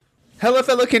Hello,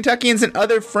 fellow Kentuckians and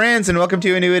other friends, and welcome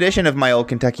to a new edition of My Old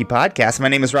Kentucky Podcast. My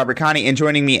name is Robert Connie, and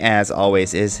joining me, as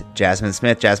always, is Jasmine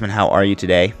Smith. Jasmine, how are you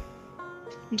today?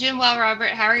 I'm doing well, Robert.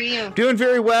 How are you? Doing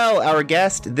very well. Our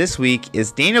guest this week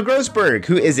is Daniel Grossberg,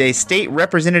 who is a state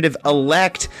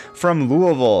representative-elect from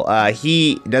Louisville.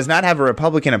 He does not have a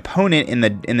Republican opponent in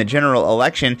the general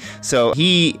election, so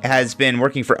he has been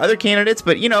working for other candidates,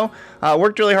 but,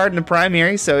 worked really hard in the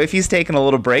primary, so if he's taking a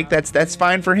little break, that's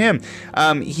fine for him.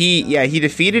 He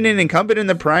defeated an incumbent in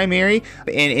the primary,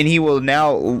 and he will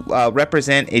now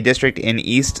represent a district in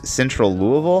East Central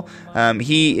Louisville.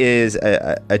 He is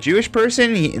a Jewish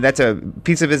person. That's a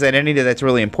piece of his identity that's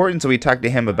really important, so we talked to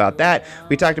him about that.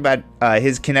 We talked about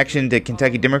his connection to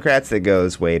Kentucky Democrats that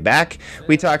goes way back.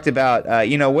 We talked about,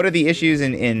 what are the issues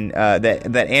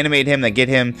that animate him,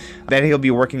 that he'll be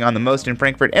working on the most in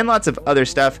Frankfort, and lots of other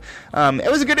stuff.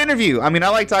 It was a good interview. I mean, I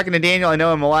like talking to Daniel. I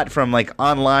know him a lot from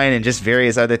online and just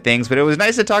various other things, but it was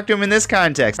nice to talk to him in this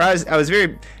context. I was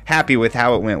very happy with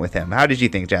how it went with him. How did you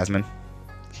think, Jasmine?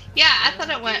 Yeah, I thought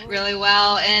it went really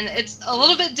well, and it's a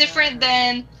little bit different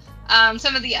than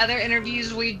some of the other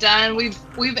interviews we've done.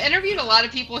 We've interviewed a lot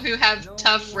of people who have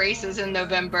tough races in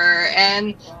November,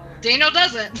 and Daniel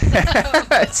doesn't.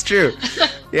 That's true.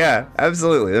 Yeah,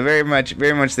 absolutely. Very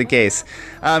much the case.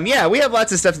 We have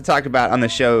lots of stuff to talk about on the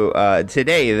show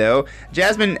today, though.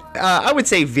 Jasmine, I would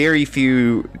say very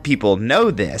few people know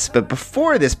this, but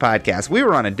before this podcast, we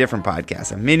were on a different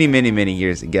podcast many, many, many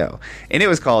years ago, and it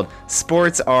was called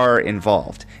Sports Are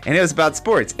Involved, and it was about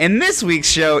sports. And this week's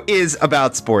show is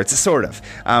about sports, sort of.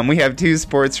 We have two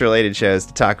sports-related shows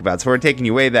to talk about, so we're taking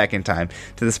you way back in time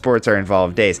to the Sports Are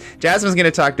Involved days. Jasmine's going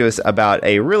to talk to us about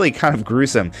a really kind of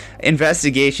gruesome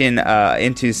investigation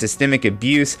into systemic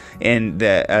abuse in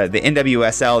the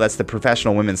NWSL, that's the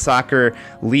Professional Women's Soccer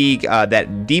League,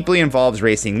 that deeply involves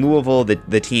Racing Louisville,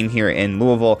 the team here in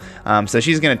Louisville. So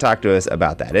she's going to talk to us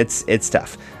about that. It's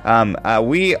tough.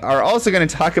 We are also going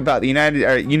to talk about the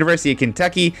University of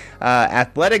Kentucky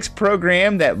athletics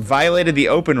program that violated the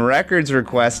open records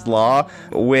request law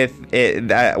with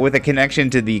a connection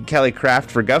to the Kelly Craft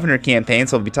for Governor campaign.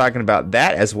 So we'll be talking about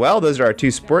that as well. Those are our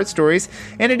two sports stories.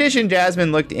 In addition,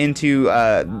 Jasmine looked into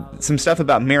some stuff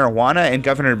about marijuana and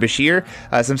Governor Beshear,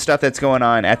 some stuff that's going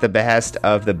on at the behest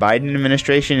of the Biden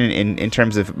administration in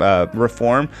terms of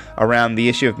reform around the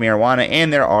issue of marijuana,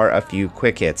 and there are a few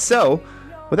quick hits. So,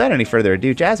 without any further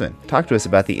ado, Jasmine, talk to us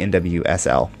about the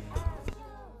NWSL.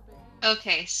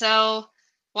 Okay, so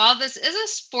while this is a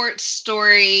sports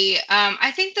story,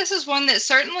 I think this is one that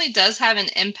certainly does have an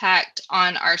impact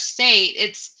on our state.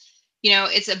 It's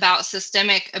about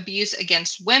systemic abuse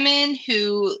against women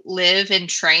who live and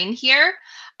train here.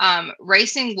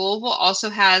 Racing Louisville also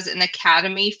has an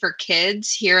academy for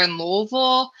kids here in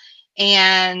Louisville,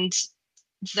 and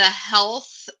the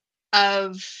health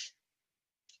of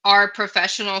our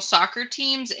professional soccer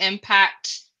teams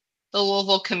impact the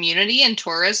Louisville community and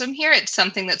tourism here. It's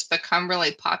something that's become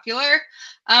really popular.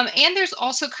 And there's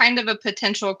also kind of a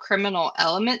potential criminal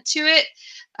element to it.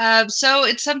 So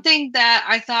it's something that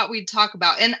I thought we'd talk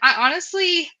about. And I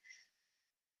honestly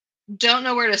don't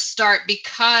know where to start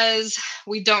because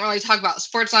we don't really talk about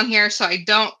sports on here. So I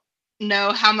don't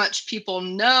know how much people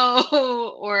know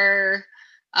or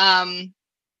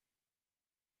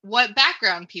what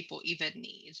background people even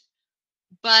need.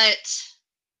 But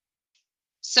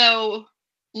so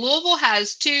Louisville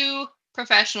has two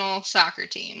professional soccer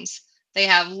teams. They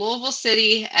have Louisville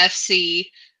City FC,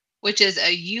 which is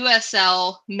a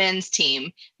USL men's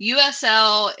team.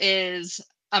 USL is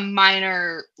a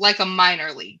minor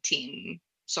league team,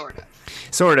 sort of.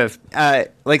 Sort of.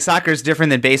 Like soccer is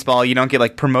different than baseball. You don't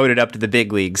get promoted up to the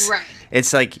big leagues. Right.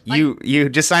 It's you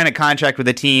just sign a contract with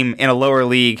a team in a lower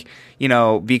league,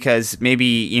 because maybe,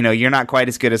 you're not quite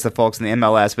as good as the folks in the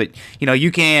MLS, but,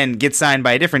 you can get signed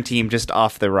by a different team just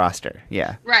off the roster.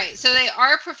 Yeah. Right. So they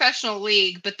are a professional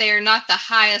league, but they are not the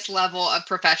highest level of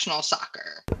professional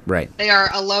soccer. Right. They are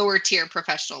a lower tier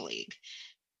professional league.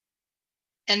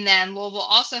 And then Louisville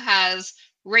also has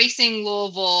Racing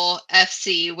Louisville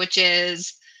FC, which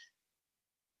is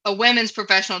a women's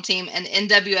professional team, and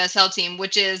NWSL team,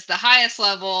 which is the highest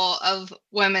level of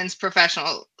women's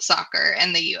professional soccer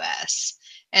in the U.S.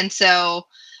 And so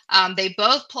they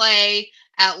both play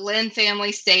at Lynn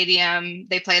Family Stadium.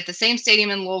 They play at the same stadium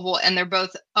in Louisville, and they're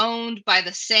both owned by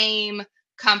the same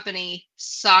company,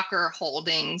 Soccer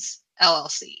Holdings,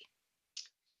 LLC.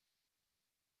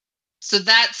 So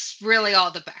that's really all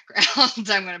the background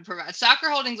I'm going to provide. Soccer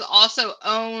Holdings also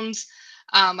owns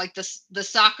the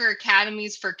soccer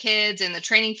academies for kids and the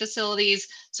training facilities.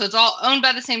 So it's all owned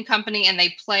by the same company, and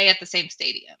they play at the same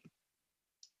stadium.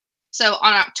 So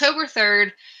on October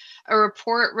 3rd, a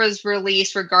report was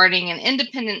released regarding an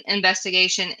independent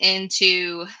investigation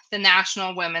into the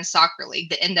National Women's Soccer League,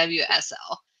 the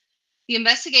NWSL. The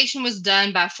investigation was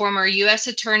done by former U.S.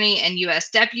 Attorney and U.S.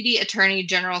 Deputy Attorney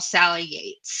General Sally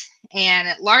Yates, and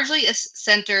it largely is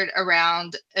centered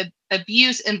around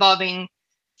abuse involving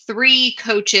 3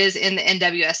 coaches in the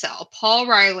NWSL: Paul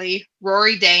Riley,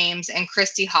 Rory Dames, and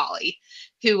Christy Holly,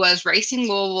 who was Racing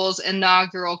Louisville's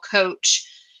inaugural coach,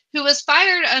 who was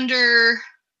fired under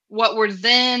what were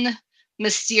then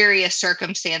mysterious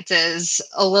circumstances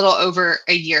a little over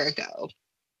a year ago.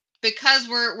 Because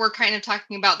we're kind of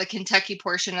talking about the Kentucky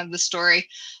portion of the story,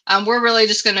 we're really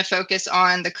just going to focus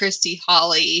on the Christy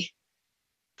Holly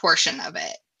portion of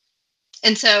it.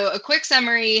 And so a quick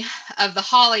summary of the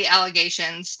Holly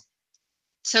allegations.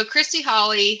 So Christy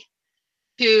Holly,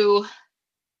 who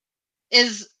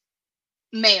is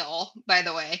male, by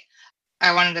the way,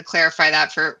 I wanted to clarify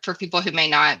that for people who may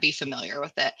not be familiar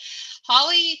with it.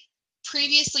 Holly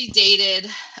previously dated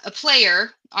a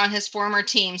player on his former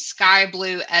team, Sky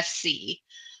Blue FC.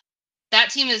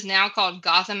 That team is now called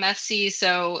Gotham FC,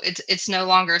 so it's no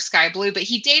longer Sky Blue, but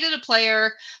he dated a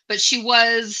player, but she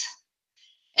was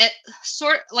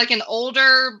sort of like an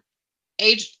older,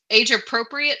 age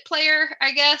appropriate player,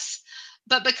 I guess.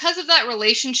 But because of that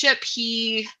relationship,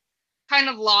 he kind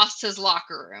of lost his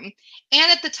locker room.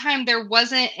 And at the time, there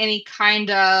wasn't any kind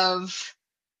of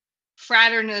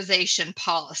fraternization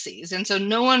policies. And so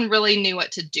no one really knew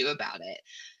what to do about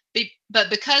it. But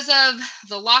because of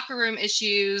the locker room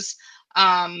issues,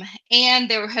 and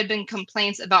there had been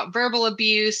complaints about verbal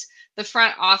abuse, the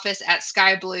front office at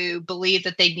Sky Blue believed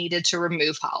that they needed to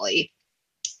remove Holly.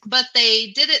 But they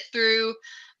did it through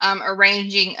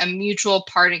arranging a mutual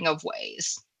parting of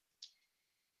ways.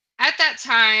 At that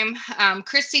time,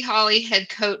 Christy Holly had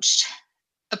coached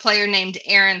a player named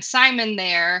Aaron Simon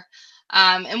there.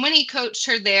 And when he coached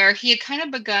her there, he had kind of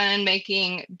begun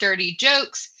making dirty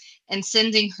jokes and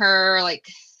sending her like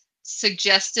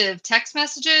suggestive text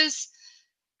messages.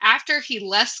 After he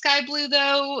left Sky Blue,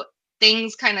 though,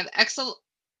 things kind of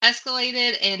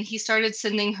escalated, and he started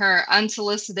sending her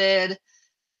unsolicited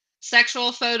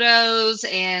sexual photos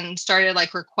and started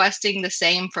like requesting the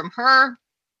same from her,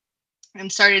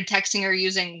 and started texting her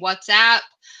using WhatsApp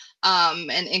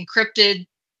and encrypted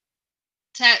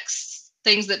texts,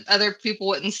 things that other people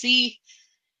wouldn't see.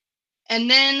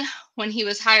 And then when he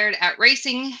was hired at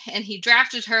Racing and he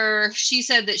drafted her, she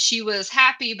said that she was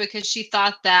happy because she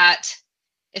thought that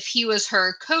if he was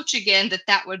her coach again,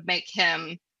 that would make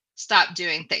him stop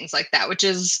doing things like that, which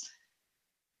is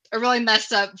a really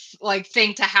messed up like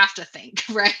thing to have to think,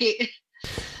 right?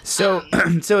 So,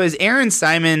 so is Aaron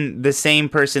Simon the same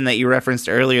person that you referenced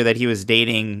earlier that he was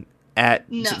dating at?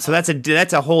 No. So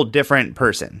that's a whole different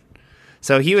person.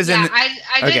 So he was in. I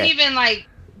didn't even like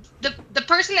the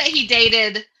person that he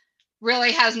dated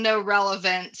really has no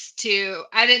relevance to.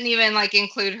 I didn't even like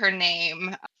include her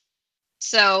name.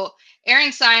 So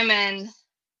Aaron Simon,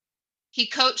 he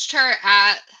coached her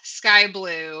at Sky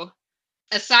Blue.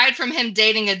 Aside from him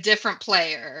dating a different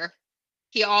player,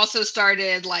 he also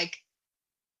started like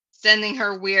sending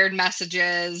her weird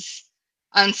messages,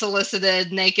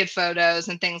 unsolicited naked photos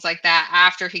and things like that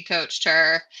after he coached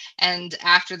her and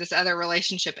after this other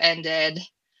relationship ended.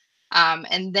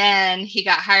 And then he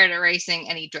got hired at Racing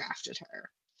and he drafted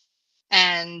her.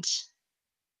 And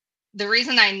the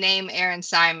reason I name Aaron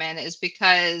Simon is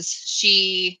because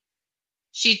she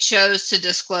chose to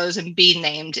disclose and be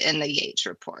named in the Yates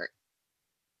report.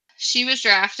 She was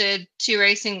drafted to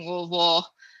Racing Louisville.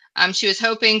 She was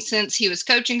hoping, since he was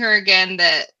coaching her again,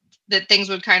 that things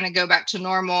would kind of go back to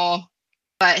normal.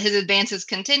 But his advances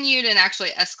continued and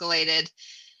actually escalated.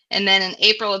 And then in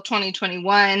April of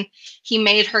 2021, he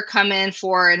made her come in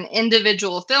for an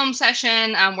individual film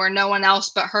session where no one else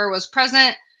but her was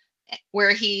present,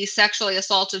 where he sexually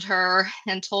assaulted her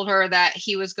and told her that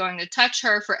he was going to touch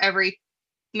her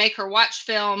make her watch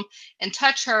film and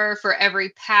touch her for every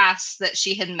pass that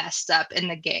she had messed up in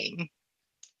the game.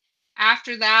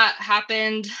 After that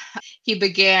happened, he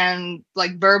began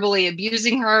like verbally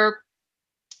abusing her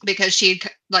because she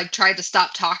like tried to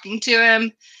stop talking to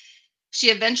him. She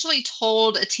eventually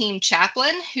told a team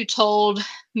chaplain who told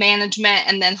management,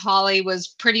 and then Holly was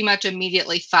pretty much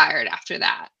immediately fired after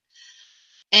that.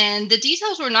 And the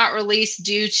details were not released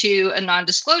due to a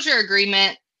non-disclosure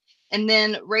agreement. And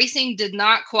then Racing did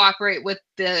not cooperate with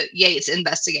the Yates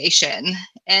investigation.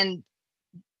 And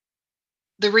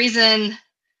the reason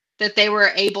that they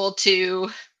were able to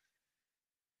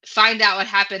find out what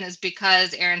happened is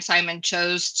because Aaron Simon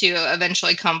chose to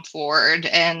eventually come forward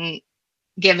and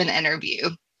give an interview.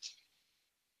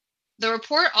 The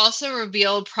report also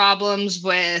revealed problems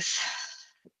with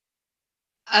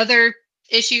other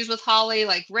issues with Holly,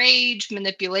 like rage,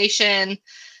 manipulation,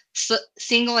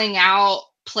 singling out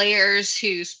players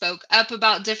who spoke up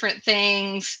about different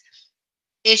things,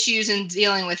 issues in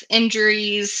dealing with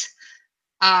injuries.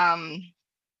 There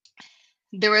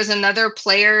was another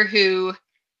player who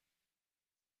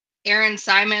Erin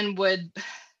Simon would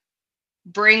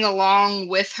bring along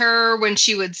with her when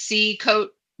she would see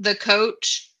the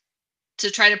coach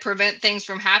to try to prevent things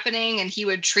from happening, and he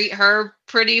would treat her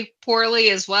pretty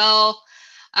poorly as well.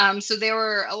 So there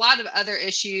were a lot of other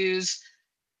issues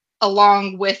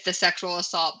along with the sexual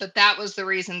assault, but that was the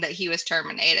reason that he was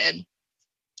terminated.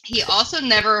 He also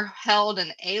never held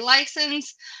an A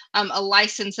license, a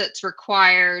license that's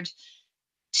required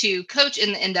to coach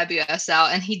in the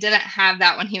NWSL, and he didn't have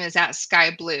that when he was at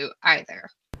Sky Blue either.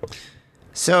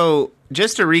 So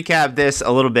just to recap this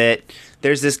a little bit,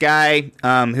 there's this guy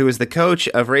who was the coach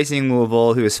of Racing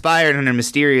Louisville who was fired under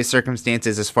mysterious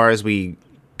circumstances as far as we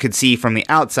could see from the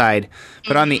outside.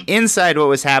 But on the inside, what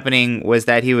was happening was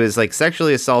that he was like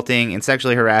sexually assaulting and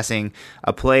sexually harassing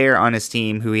a player on his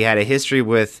team who he had a history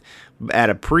with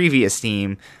at a previous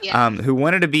team, who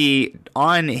wanted to be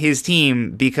on his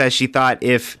team because she thought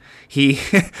if he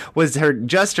was her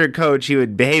coach, he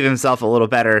would behave himself a little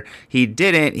better. He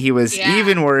didn't. He was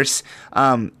even worse.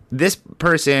 This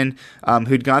person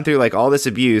who'd gone through like all this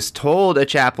abuse told a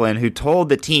chaplain who told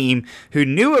the team who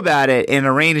knew about it and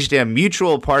arranged a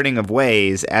mutual parting of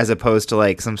ways, as opposed to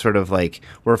like some sort of like,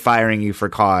 we're firing you for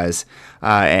cause.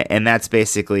 And that's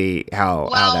basically how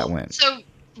that went. So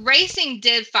Racing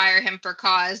did fire him for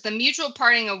cause. The mutual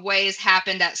parting of ways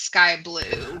happened at Sky Blue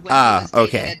when he was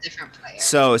dating a different player.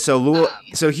 So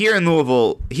here in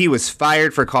Louisville, he was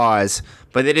fired for cause,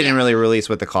 but they didn't really release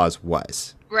what the cause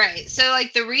was. Right. So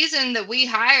like the reason that we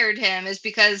hired him is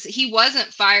because he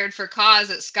wasn't fired for cause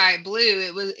at Sky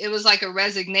Blue. It was like a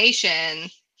resignation,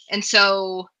 and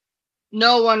so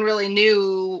no one really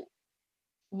knew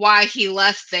why he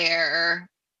left there,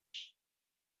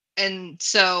 and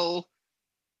so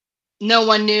no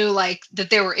one knew like that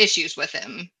there were issues with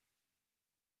him.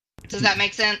 Does that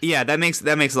make sense? Yeah, that makes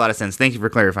a lot of sense. Thank you for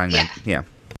clarifying that. Yeah.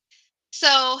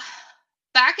 So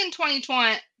back in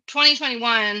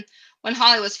 2021, when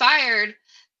Holly was fired,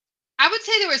 I would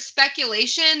say there was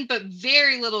speculation, but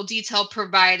very little detail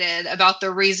provided about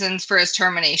the reasons for his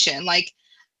termination. Like,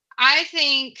 I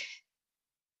think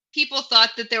people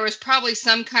thought that there was probably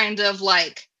some kind of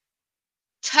like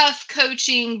tough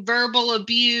coaching, verbal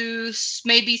abuse,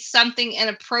 maybe something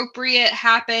inappropriate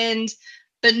happened,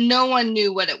 but no one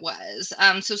knew what it was.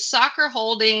 So Soccer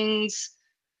Holdings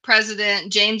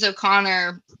president James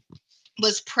O'Connor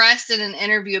was pressed in an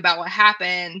interview about what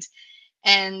happened,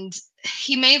 and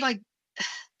he made like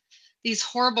these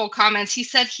horrible comments. He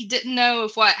said he didn't know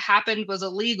if what happened was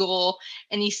illegal,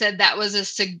 and he said that was a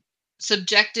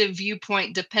subjective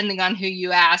viewpoint depending on who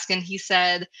you ask. And he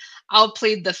said, I'll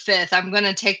plead the fifth. I'm going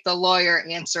to take the lawyer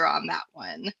answer on that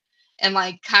one. And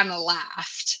like kind of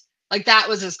laughed. Like that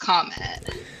was his comment.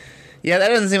 Yeah, that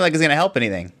doesn't seem like it's going to help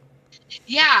anything.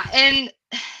 Yeah. And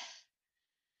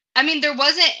I mean, there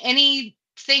wasn't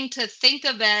anything to think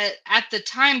of it at the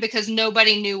time because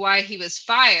nobody knew why he was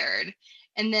fired.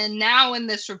 And then now when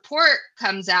this report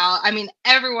comes out, I mean,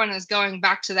 everyone is going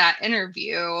back to that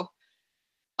interview.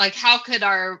 Like, how could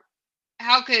our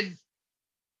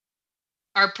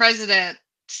president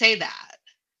say that,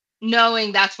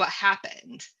 knowing that's what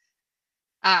happened?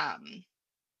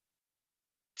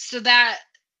 So that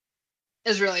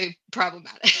is really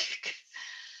problematic.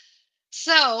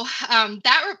 So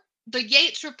the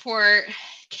Yates report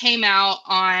came out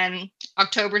on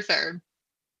October 3rd,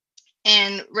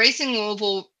 and Racing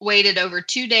Louisville waited over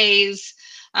 2 days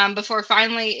before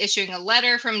finally issuing a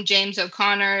letter from James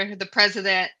O'Connor, the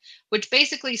president, which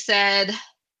basically said,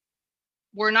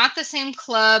 we're not the same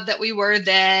club that we were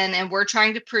then, and we're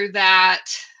trying to prove that.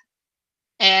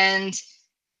 And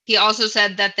he also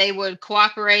said that they would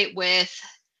cooperate with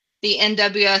the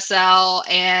NWSL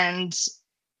and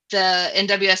the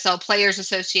NWSL Players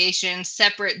Association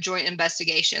separate joint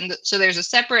investigation. So there's a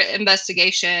separate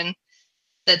investigation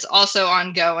that's also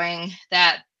ongoing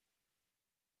that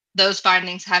those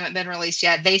findings haven't been released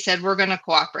yet. They said, we're going to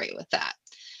cooperate with that.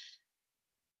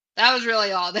 That was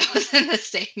really all that was in the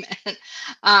statement,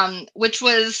 which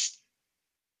was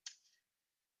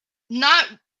not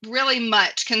really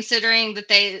much considering that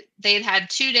they'd had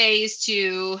 2 days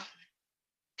to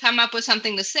come up with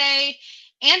something to say.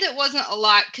 And it wasn't a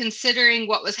lot considering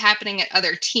what was happening at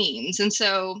other teams. And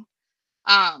so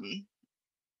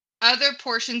other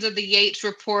portions of the Yates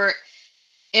report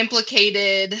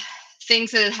implicated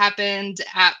things that had happened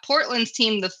at Portland's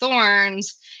team, the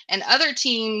Thorns, and other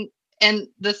team And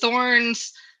the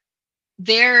Thorns,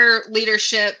 their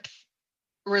leadership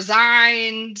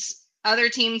resigned. Other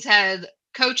teams had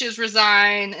coaches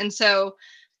resign. And so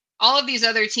all of these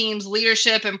other teams,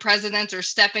 leadership and presidents are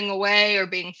stepping away or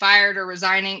being fired or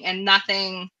resigning, and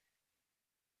nothing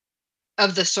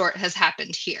of the sort has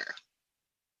happened here.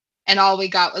 And all we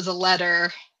got was a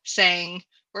letter saying,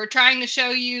 we're trying to show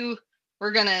you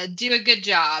we're going to do a good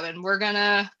job and we're going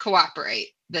to cooperate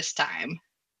this time.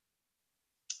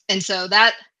 And so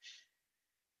that,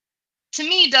 to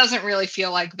me, doesn't really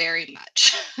feel like very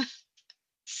much.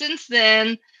 Since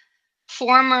then,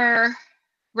 former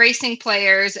racing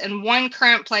players and one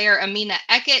current player, Amina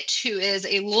Eckett, who is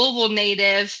a Louisville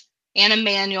native and a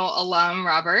Manual alum,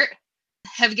 Robert,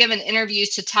 have given interviews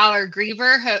to Tyler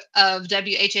Griever of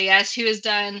WHAS, who has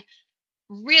done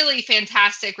really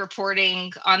fantastic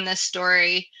reporting on this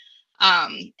story.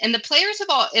 And the players have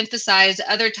all emphasized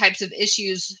other types of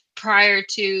issues prior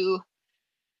to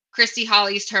Christy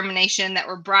Holly's termination that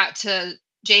were brought to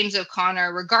James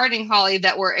O'Connor regarding Holly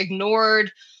that were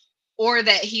ignored, or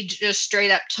that he just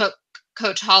straight up took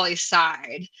Coach Holly's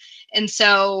side. And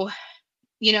so,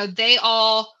 they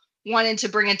all wanted to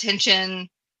bring attention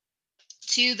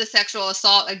to the sexual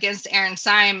assault against Aaron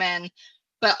Simon,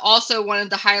 but also wanted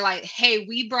to highlight, hey,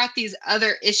 we brought these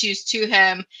other issues to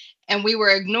him and we were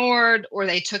ignored, or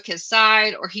they took his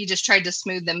side, or he just tried to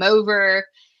smooth them over.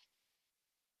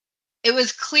 It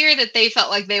was clear that they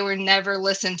felt like they were never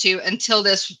listened to until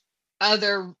this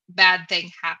other bad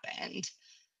thing happened.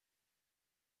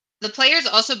 The players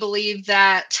also believe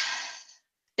that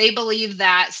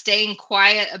staying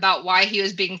quiet about why he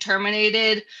was being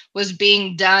terminated was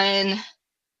being done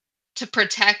to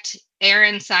protect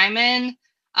Aaron Simon,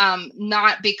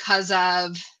 not because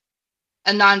of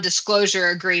a non-disclosure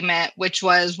agreement, which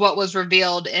was what was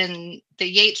revealed in the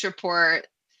Yates report.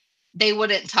 They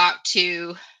wouldn't talk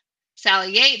to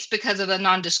Sally Yates because of a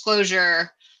non-disclosure.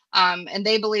 And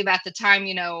they believe at the time,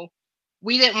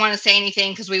 we didn't want to say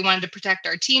anything because we wanted to protect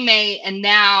our teammate. And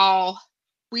now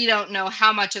we don't know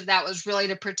how much of that was really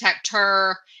to protect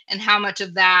her and how much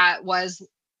of that was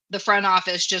the front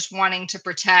office just wanting to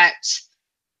protect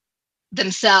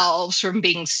themselves from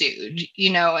being sued,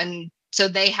 and so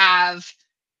they have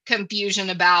confusion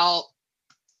about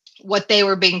what they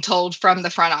were being told from the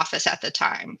front office at the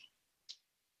time.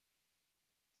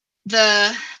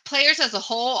 The players as a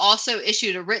whole also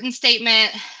issued a written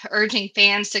statement urging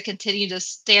fans to continue to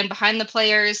stand behind the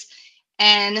players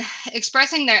and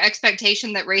expressing their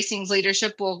expectation that racing's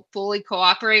leadership will fully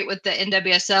cooperate with the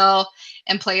NWSL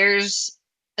and Players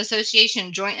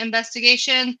Association joint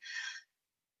investigation.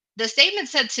 The statement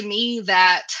said to me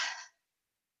that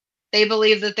they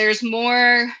believe that there's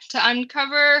more to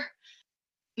uncover.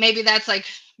 Maybe that's like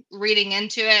reading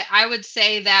into it. I would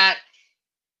say that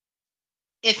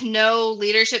if no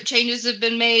leadership changes have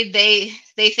been made, they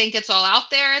think it's all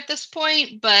out there at this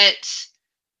point. But,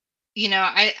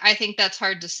 I think that's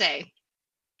hard to say.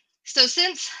 So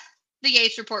since the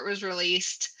Yates report was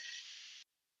released,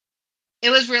 it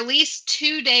was released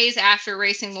 2 days after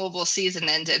Racing Louisville season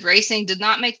ended. Racing did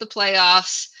not make the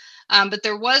playoffs, but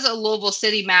there was a Louisville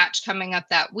City match coming up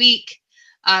that week,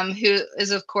 who is,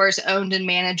 of course, owned and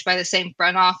managed by the same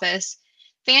front office.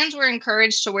 Fans were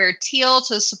encouraged to wear teal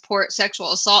to support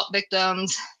sexual assault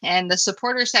victims, and the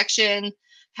supporter section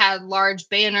had large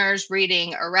banners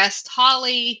reading "Arrest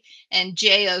Holly" and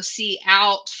 "JOC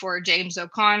out" for James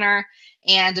O'Connor,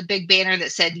 and a big banner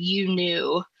that said "You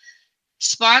Knew."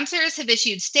 Sponsors have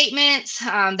issued statements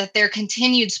that their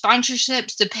continued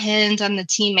sponsorships depend on the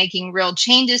team making real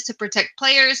changes to protect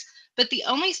players, but the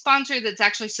only sponsor that's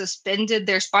actually suspended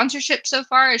their sponsorship so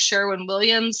far is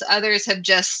Sherwin-Williams. Others have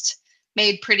just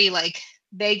made pretty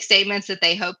vague statements that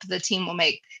they hope the team will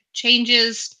make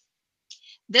changes.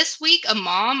 This week, a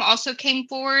mom also came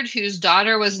forward whose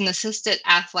daughter was an assistant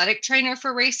athletic trainer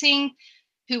for Racing,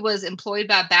 who was employed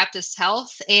by Baptist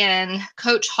Health, and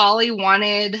Coach Holly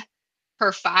wanted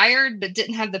her fired, but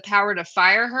didn't have the power to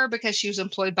fire her because she was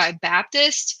employed by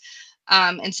Baptist.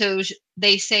 And so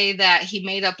they say that he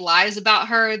made up lies about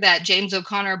her, that James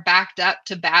O'Connor backed up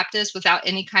to Baptist without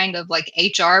any kind of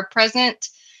HR present,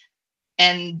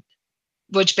 and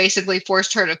which basically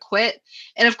forced her to quit.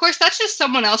 And of course, that's just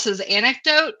someone else's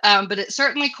anecdote, but it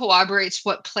certainly corroborates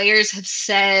what players have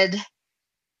said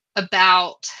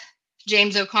about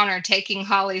James O'Connor taking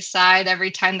Holly's side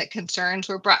every time that concerns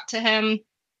were brought to him.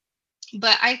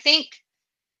 But I think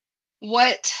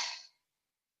what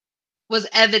was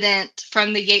evident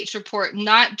from the Yates report,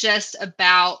 not just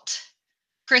about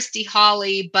Christy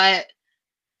Holly, but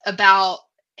about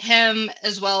him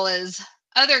as well as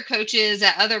other coaches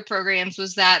at other programs,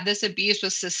 was that this abuse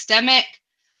was systemic,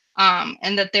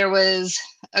 and that there was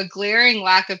a glaring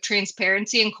lack of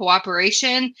transparency and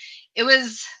cooperation. It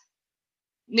was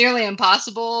nearly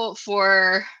impossible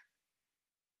for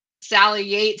Sally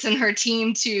Yates and her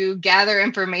team to gather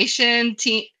information.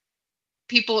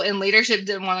 People in leadership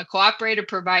didn't want to cooperate or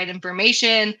provide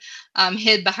information,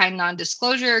 hid behind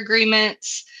non-disclosure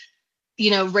agreements.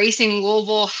 Racing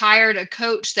Louisville hired a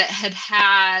coach that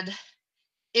had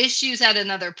issues at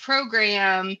another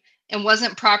program and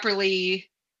wasn't properly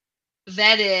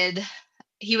vetted.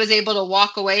 He was able to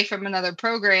walk away from another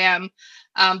program,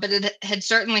 but it had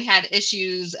certainly had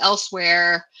issues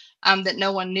elsewhere that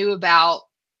no one knew about.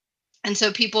 And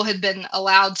so people had been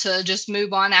allowed to just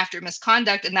move on after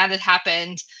misconduct. And that had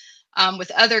happened with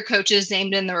other coaches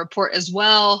named in the report as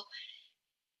well.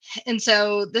 And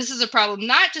so this is a problem,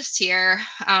 not just here,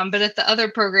 but at the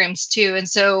other programs too. And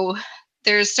so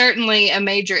there's certainly a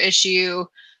major issue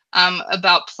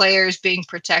about players being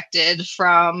protected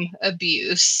from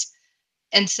abuse.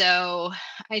 And so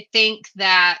I think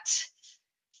that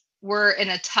we're in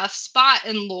a tough spot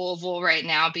in Louisville right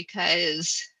now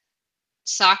because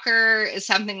soccer is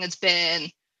something that's been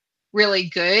really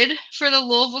good for the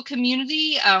Louisville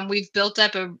community. We've built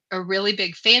up a really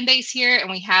big fan base here, and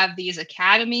we have these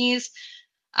academies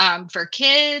for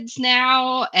kids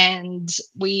now, and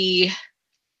we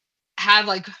have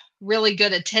like really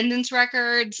good attendance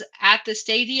records at the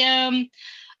stadium.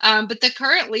 But the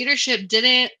current leadership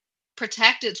didn't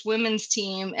protect its women's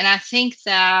team, and I think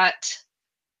that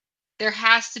there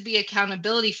has to be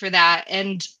accountability for that.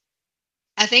 And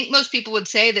I think most people would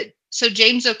say that, so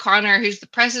James O'Connor, who's the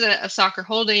president of Soccer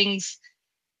Holdings,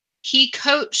 he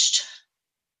coached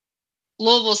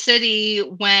Louisville City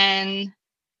when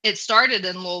it started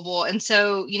in Louisville. And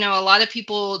so, a lot of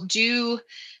people do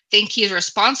think he's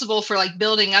responsible for like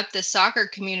building up this soccer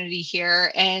community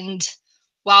here. And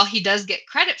while he does get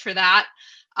credit for that,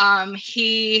 I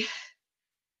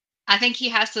think he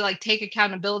has to like take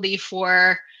accountability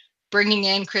for bringing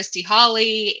in Christy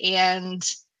Holly and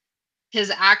his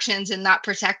actions in not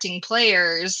protecting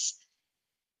players.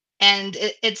 And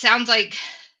it sounds like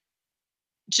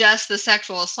just the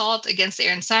sexual assault against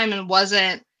Aaron Simon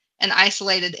wasn't an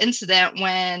isolated incident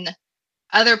when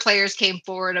other players came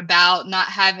forward about not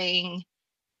having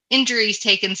injuries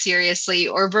taken seriously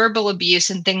or verbal abuse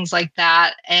and things like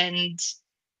that. And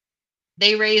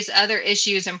they raised other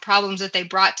issues and problems that they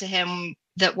brought to him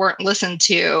that weren't listened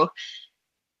to.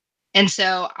 And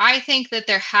so I think that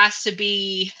there has to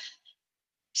be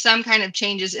some kind of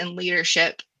changes in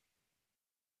leadership.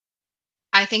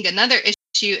 I think another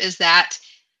issue is that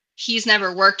he's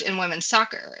never worked in women's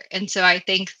soccer. And so I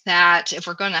think that if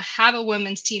we're going to have a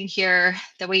women's team here,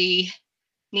 that we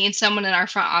need someone in our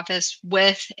front office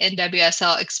with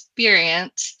NWSL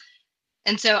experience.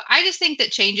 And so I just think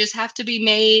that changes have to be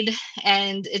made,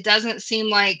 and it doesn't seem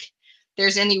like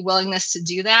there's any willingness to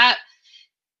do that.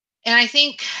 And I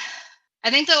think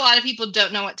that a lot of people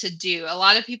don't know what to do. A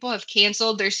lot of people have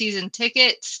canceled their season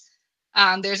tickets.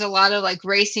 There's a lot of like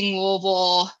Racing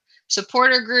Louisville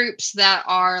supporter groups that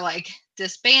are like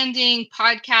disbanding,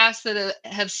 podcasts that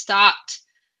have stopped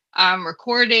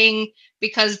recording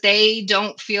because they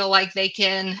don't feel like they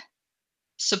can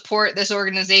support this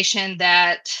organization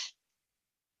that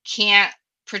can't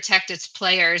protect its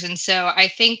players. And so I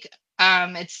think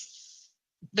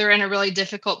they're in a really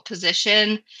difficult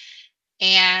position.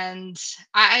 And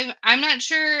I'm not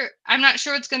sure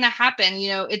what's going to happen.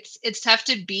 It's tough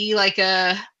to be like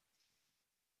a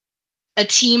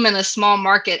team in a small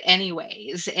market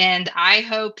anyways. And I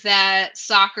hope that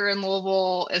soccer in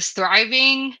Louisville is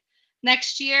thriving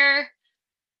next year.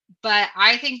 But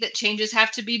I think that changes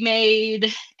have to be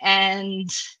made, and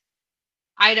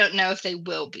I don't know if they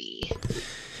will be.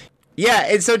 Yeah,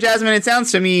 and so Jasmine, it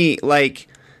sounds to me like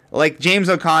James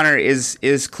O'Connor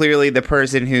is clearly the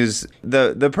person who's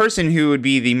the person who would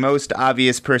be the most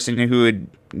obvious person who would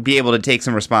be able to take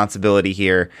some responsibility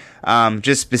here,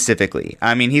 just specifically.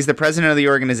 I mean, he's the president of the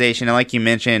organization, and like you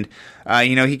mentioned,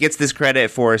 he gets this credit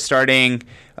for starting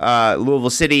Louisville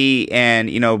City and,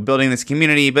 building this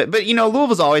community. But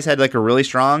Louisville's always had like a really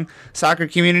strong soccer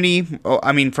community.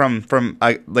 I mean, from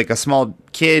a small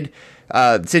kid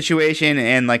situation,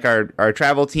 and like our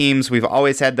travel teams, we've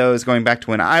always had those going back to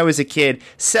when I was a kid,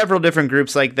 several different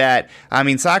groups like that. I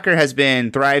mean, soccer has been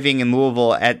thriving in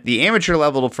Louisville at the amateur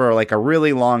level for like a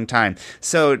really long time.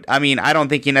 So, I mean, I don't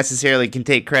think he necessarily can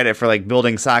take credit for like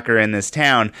building soccer in this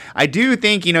town. I do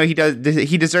think,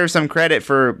 he deserves some credit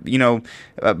for,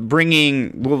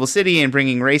 bringing Louisville City and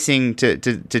bringing racing to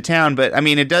town. But I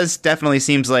mean, it does definitely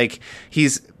seems like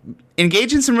he's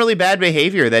engage in some really bad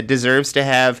behavior that deserves to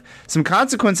have some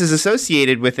consequences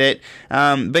associated with it.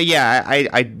 But yeah,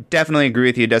 I definitely agree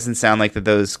with you. It doesn't sound like that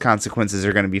those consequences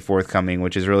are going to be forthcoming,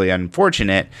 which is really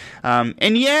unfortunate.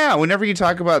 And yeah, whenever you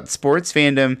talk about sports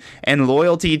fandom and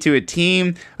loyalty to a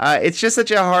team, it's just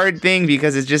such a hard thing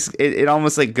because it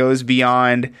almost like goes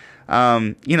beyond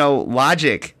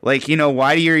logic. Like,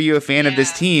 why are you a fan of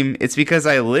this team? It's because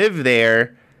I live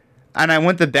there and I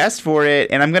want the best for it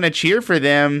and I'm going to cheer for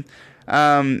them.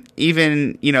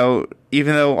 Even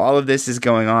though all of this is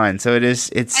going on. So it's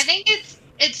I think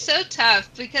it's so tough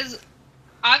because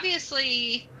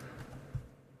obviously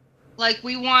like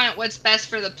we want what's best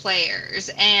for the players,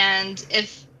 and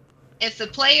if the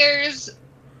players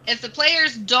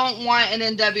don't want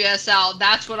an NWSL,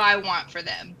 that's what I want for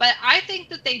them. But I think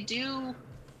that they do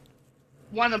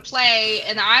want to play,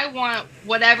 and I want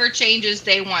whatever changes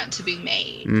they want to be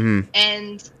made. Mm-hmm.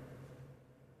 And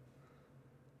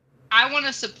I want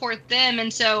to support them.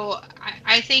 And so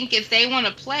I think if they want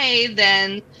to play,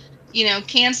 then,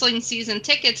 canceling season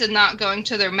tickets and not going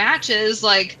to their matches,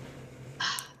 like,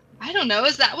 I don't know,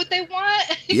 is that what they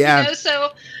want? Yeah. So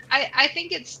I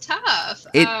think it's tough.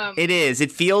 It is.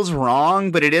 It feels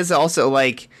wrong, but it is also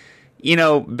like,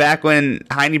 back when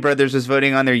Heine Brothers was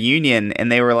voting on their union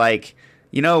and they were like,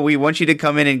 we want you to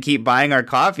come in and keep buying our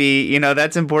coffee.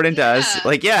 That's important to us.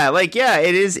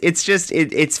 It is. It's just,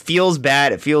 it feels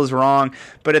bad. It feels wrong.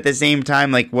 But at the same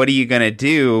time, like, what are you going to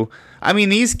do? I mean,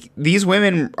 these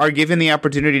women are given the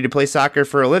opportunity to play soccer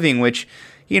for a living, which,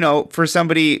 for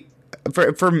somebody,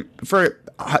 for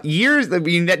years,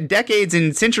 decades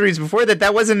and centuries before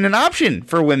that wasn't an option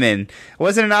for women. It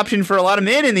wasn't an option for a lot of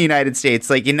men in the United States.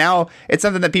 Like, now it's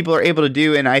something that people are able to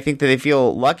do, and I think that they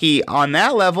feel lucky on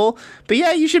that level. But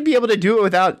yeah, you should be able to do it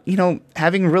without,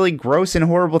 having really gross and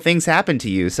horrible things happen to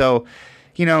you. So,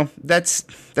 that's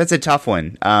a tough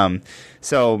one. I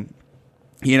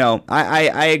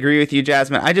agree with you,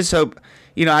 Jasmine. I just hope,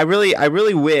 I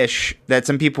really wish that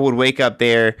some people would wake up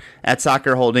there at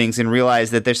Soccer Holdings and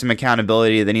realize that there's some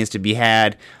accountability that needs to be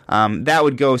had. That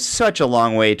would go such a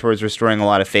long way towards restoring a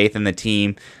lot of faith in the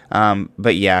team.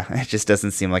 But yeah, it just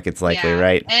doesn't seem like it's likely,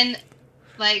 right? And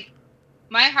like,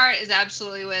 my heart is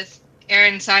absolutely with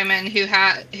Erin Simon, who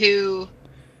had to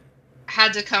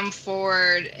come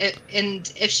forward.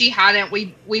 And if she hadn't,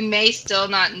 we may still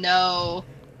not know.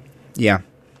 Yeah.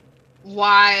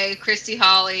 Why Christy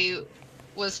Holly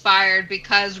was fired,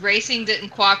 because racing didn't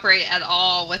cooperate at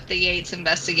all with the Yates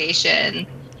investigation.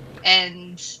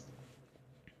 And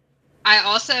I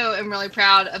also am really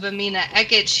proud of Amina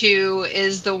Ekic, who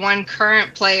is the one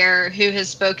current player who has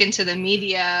spoken to the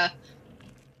media.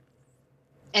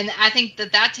 And I think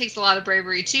that takes a lot of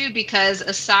bravery too, because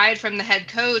aside from the head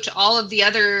coach, all of the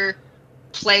other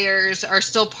players are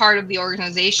still part of the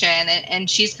organization, and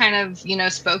she's kind of,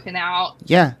 spoken out.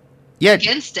 Yeah.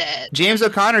 Against it. James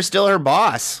O'Connor's still her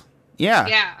boss.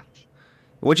 Yeah.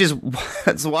 Which is,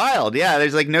 that's wild. Yeah,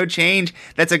 there's like no change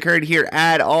that's occurred here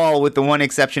at all, with the one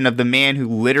exception of the man who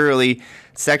literally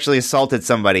sexually assaulted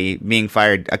somebody being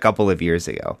fired a couple of years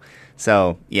ago.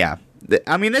 So, yeah.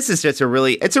 I mean, this is just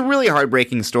it's a really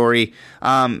heartbreaking story,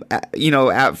 for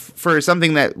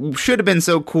something that should have been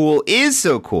so cool is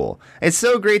so cool. It's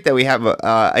so great that we have an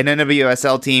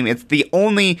NWSL team. It's the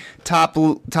only top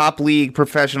league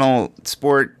professional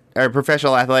sport or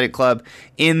professional athletic club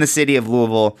in the city of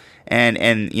Louisville. And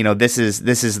this is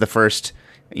the first,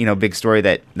 big story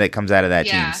that comes out of that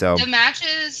team. So the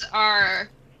matches are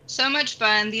so much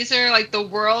fun. These are like the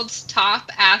world's top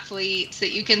athletes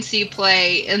that you can see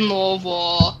play in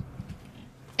Louisville.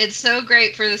 It's so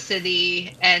great for the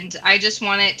city, and I just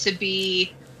want it to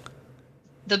be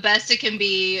the best it can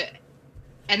be.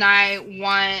 And I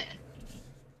want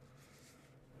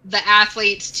the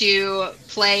athletes to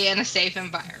play in a safe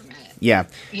environment. Yeah.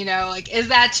 Is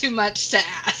that too much to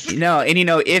ask? No, and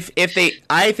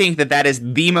I think that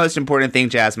is the most important thing,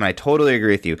 Jasmine. I totally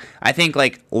agree with you. I think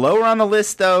like lower on the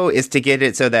list though is to get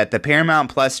it so that the Paramount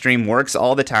Plus stream works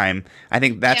all the time. I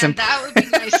think that's that would be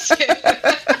nice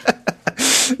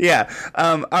too. Yeah.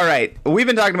 All right. We've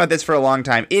been talking about this for a long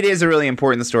time. It is a really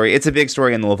important story. It's a big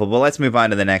story in Louisville. But let's move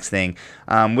on to the next thing,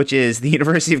 which is the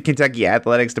University of Kentucky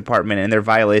Athletics Department and their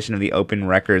violation of the open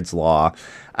records law.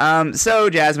 So,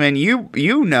 Jasmine,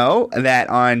 you know that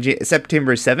on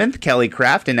September 7th, Kelly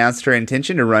Craft announced her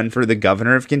intention to run for the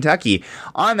governor of Kentucky.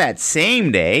 On that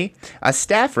same day, a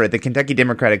staffer at the Kentucky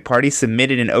Democratic Party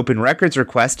submitted an open records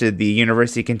request to the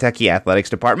University of Kentucky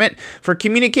Athletics Department for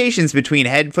communications between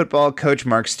head football coach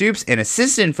Mark Stoops and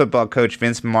assistant football coach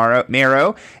Vince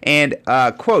Marrow and,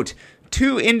 quote,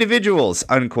 two individuals,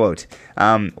 unquote,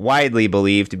 widely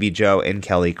believed to be Joe and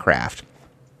Kelly Craft.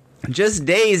 Just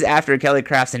days after Kelly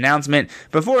Craft's announcement,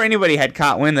 before anybody had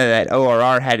caught wind that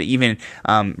ORR had even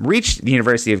reached the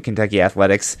University of Kentucky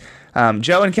Athletics,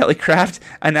 Joe and Kelly Craft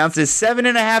announced a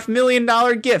 $7.5 million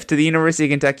gift to the University of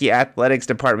Kentucky Athletics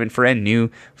Department for a new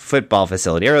football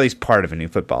facility, or at least part of a new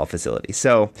football facility.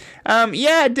 So,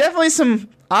 yeah, definitely some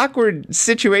awkward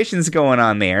situations going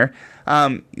on there.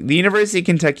 The University of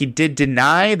Kentucky did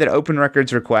deny that Open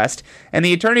Records request, and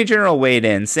the Attorney General weighed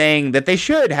in, saying that they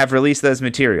should have released those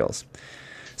materials.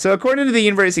 So according to the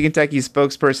University of Kentucky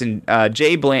spokesperson,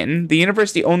 Jay Blanton, the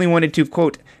university only wanted to,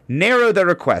 quote, narrow the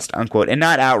request, unquote, and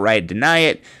not outright deny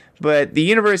it. But the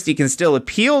university can still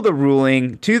appeal the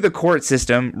ruling to the court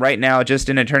system. Right now, just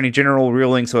an attorney general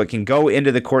ruling, so it can go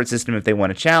into the court system if they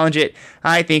want to challenge it.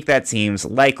 I think that seems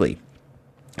likely.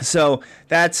 So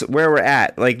that's where we're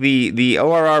at. Like the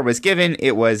ORR was given,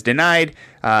 it was denied.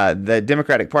 The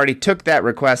Democratic Party took that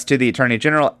request to the Attorney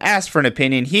General, asked for an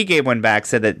opinion. He gave one back,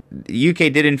 said that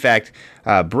UK did in fact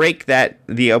break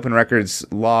the Open Records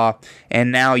law,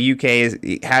 and now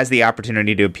UK has the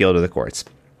opportunity to appeal to the courts.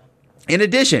 In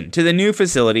addition to the new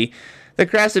facility, the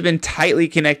Crafts have been tightly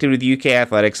connected with UK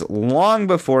athletics long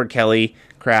before Kelly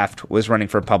Craft was running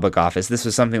for public office. This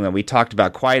was something that we talked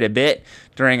about quite a bit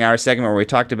during our segment where we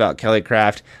talked about Kelly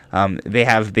Craft. They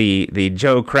have the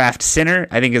Joe Craft Center,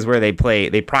 I think is where they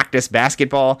practice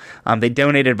basketball. They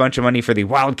donated a bunch of money for the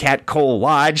Wildcat Coal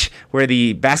Lodge, where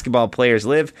the basketball players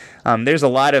live. There's a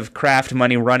lot of Craft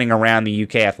money running around the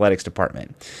UK athletics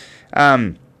department.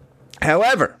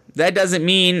 However, that doesn't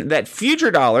mean that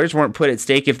future dollars weren't put at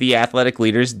stake if the athletic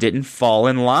leaders didn't fall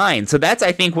in line. So that's,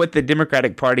 I think, what the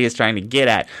Democratic Party is trying to get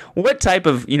at. What type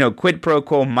of, quid pro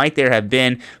quo might there have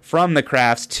been from the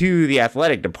Crafts to the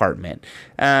athletic department?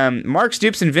 Mark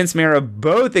Stoops and Vince Marrow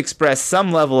both expressed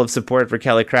some level of support for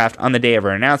Kelly Craft on the day of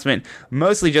her announcement,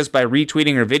 mostly just by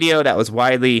retweeting her video that was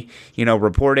widely,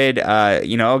 reported.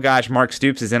 Oh gosh, Mark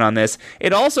Stoops is in on this.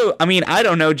 It also, I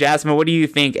don't know, Jasmine, what do you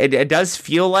think? It does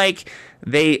feel like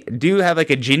they do have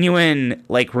like a genuine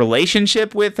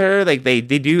relationship with her. Like they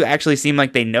do actually seem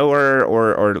like they know her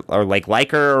or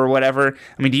like her or whatever.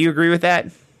 Do you agree with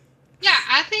that? Yeah,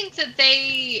 I think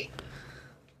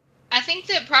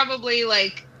that probably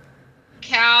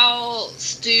Cal,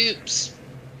 Stoops,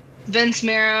 Vince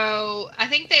Marrow, I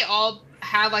think they all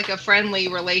have a friendly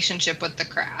relationship with the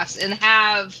Crafts and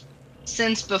have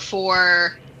since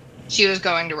before she was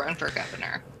going to run for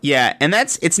governor. Yeah, and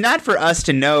it's not for us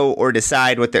to know or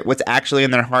decide what's actually in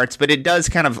their hearts, but it does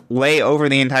kind of lay over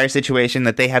the entire situation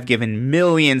that they have given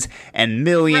millions and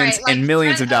millions and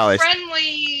millions of dollars.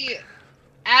 Friendly,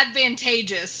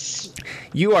 advantageous.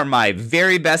 You are my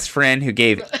very best friend who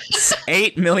gave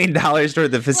 $8 million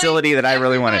toward the facility that I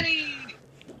really wanted.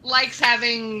 Likes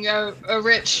having a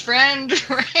rich friend,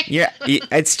 right? Yeah,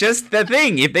 it's just the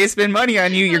thing. If they spend money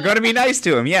on you, you're going to be nice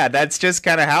to them. Yeah, that's just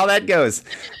kind of how that goes.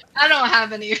 I don't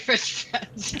have any rich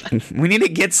friends. We need to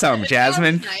get some,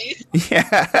 Jasmine. Nice.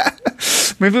 Yeah.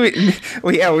 Maybe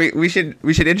we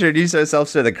should introduce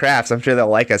ourselves to the Crafts. I'm sure they'll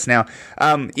like us now.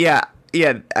 Yeah,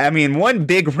 one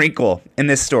big wrinkle in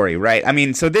this story,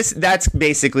 right? So that's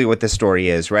basically what the story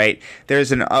is, right?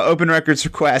 There's an open records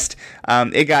request.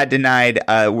 It got denied.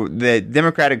 The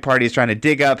Democratic Party is trying to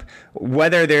dig up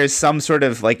whether there's some sort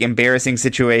of embarrassing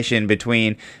situation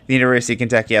between the University of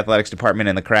Kentucky Athletics Department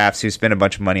and the Crafts, who spent a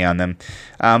bunch of money on them.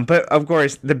 But of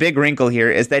course, the big wrinkle here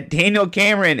is that Daniel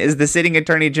Cameron is the sitting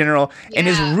Attorney General and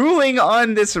is ruling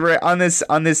on this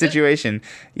situation.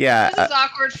 Yeah, this is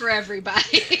awkward for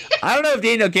everybody. I don't know if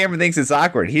Daniel Cameron thinks it's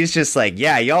awkward. He's just like,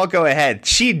 yeah, y'all go ahead.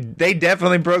 They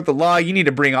definitely broke the law. You need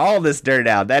to bring all this dirt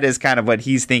out. That is kind of what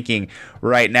he's thinking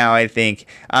right now, I think.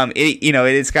 It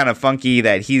is kind of funky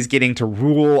that he's getting to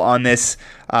rule on this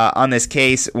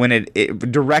case when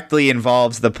it directly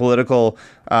involves the political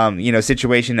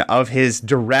situation of his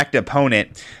direct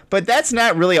opponent. But that's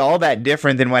not really all that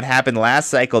different than what happened last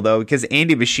cycle, though, because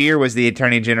Andy Beshear was the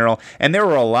Attorney General, and there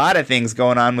were a lot of things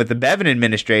going on with the Bevin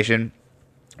administration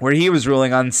where he was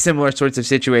ruling on similar sorts of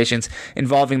situations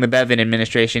involving the Bevin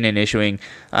administration and issuing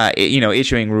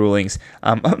rulings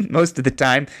most of the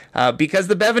time because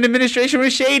the Bevin administration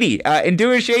was shady and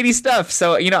doing shady stuff.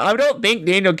 So, I don't think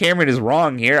Daniel Cameron is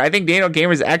wrong here. I think Daniel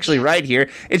Cameron is actually right here.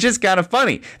 It's just kind of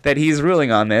funny that he's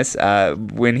ruling on this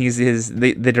when he's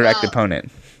the direct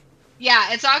opponent. Yeah,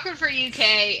 it's awkward for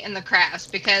UK and the Crafts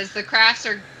because the Crafts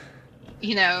are,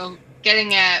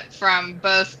 getting it from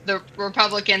both the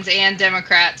Republicans and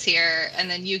Democrats here,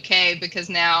 and then UK because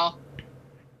now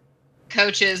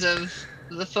coaches of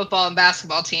the football and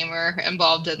basketball team are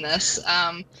involved in this.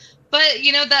 But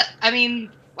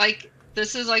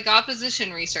this is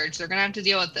opposition research. They're gonna have to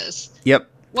deal with this. Yep.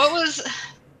 What was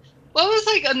what was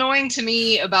like annoying to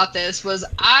me about this was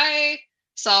I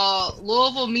saw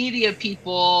Louisville media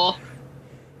people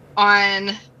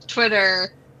on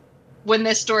Twitter when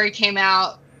this story came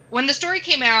out. When the story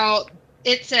came out,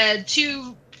 it said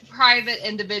two private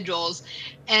individuals,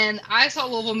 and I saw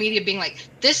Louisville media being like,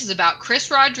 "This is about Chris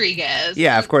Rodriguez."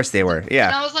 Yeah, of course they were. And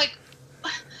Yeah. I was like,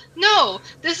 "No,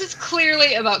 this is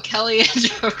clearly about Kelly and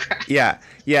Joe Craft." Yeah,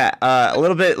 yeah, a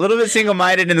little bit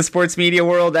single-minded in the sports media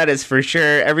world. That is for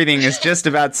sure. Everything is just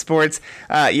about sports.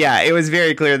 Yeah, it was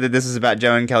very clear that this was about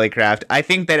Joe and Kelly Craft. I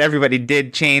think that everybody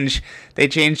did change. They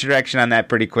changed direction on that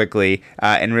pretty quickly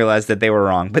and realized that they were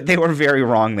wrong. But they were very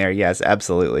wrong there. Yes,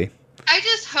 absolutely. I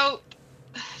just hope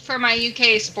for my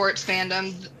UK sports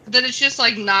fandom that it's just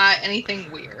like not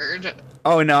anything weird.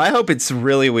 Oh no, I hope it's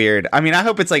really weird. I mean, I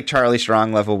hope it's like Charlie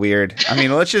Strong level weird. I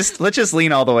mean, let's just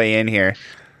lean all the way in here.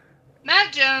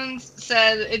 Matt Jones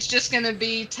said it's just going to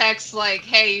be texts like,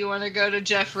 "Hey, you want to go to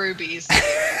Jeff Ruby's?"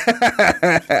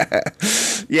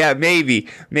 Yeah,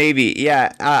 maybe.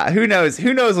 Yeah, who knows?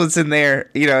 Who knows what's in there?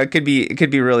 You know, it could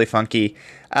be really funky.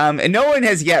 And no one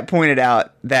has yet pointed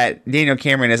out that Daniel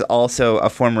Cameron is also a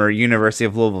former University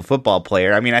of Louisville football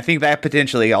player. I mean, I think that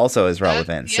potentially also is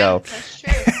relevant. Yeah, that's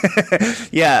true.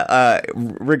 Yeah,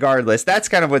 regardless, that's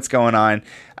kind of what's going on.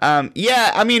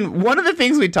 Yeah, I mean, one of the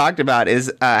things we talked about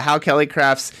is how Kelly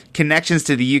Craft's connections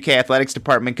to the UK athletics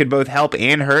department could both help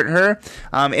and hurt her,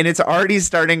 and it's already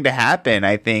starting to happen.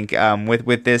 I think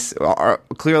with this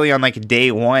clearly on like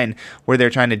day one where they're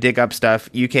trying to dig up stuff.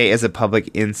 UK as a public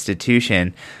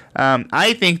institution.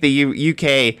 I think the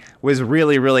UK was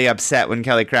really, really upset when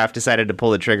Kelly Craft decided to pull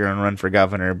the trigger and run for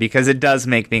governor, because it does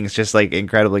make things just like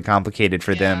incredibly complicated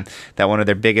for them that one of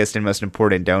their biggest and most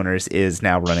important donors is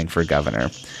now running for governor.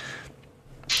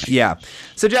 Yeah.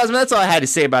 So, Jasmine, that's all I had to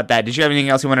say about that. Did you have anything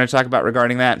else you wanted to talk about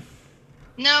regarding that?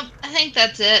 No, I think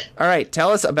that's it. All right.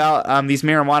 Tell us about these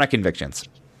marijuana convictions.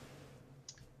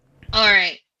 All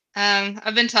right.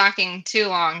 I've been talking too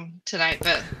long tonight,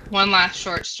 but one last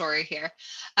short story here.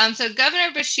 So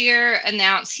Governor Beshear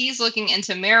announced he's looking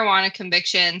into marijuana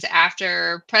convictions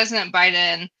after President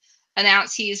Biden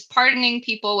announced he's pardoning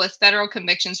people with federal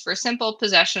convictions for simple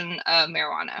possession of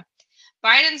marijuana.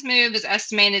 Biden's move is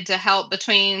estimated to help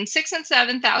between 6,000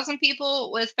 and 7,000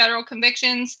 people with federal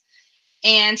convictions,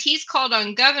 and he's called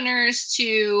on governors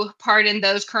to pardon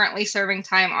those currently serving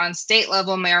time on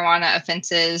state-level marijuana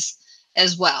offenses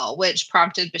as well, which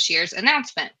prompted Beshear's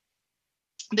announcement.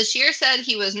 Beshear said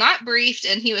he was not briefed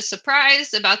and he was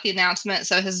surprised about the announcement,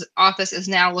 so his office is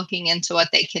now looking into what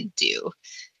they can do.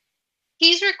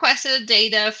 He's requested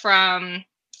data from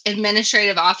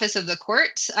Administrative Office of the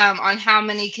Court on how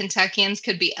many Kentuckians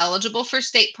could be eligible for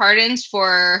state pardons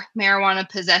for marijuana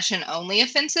possession only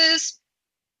offenses.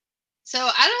 So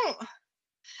I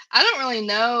don't really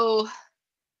know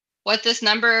what this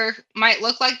number might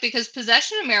look like, because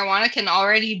possession of marijuana can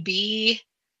already be,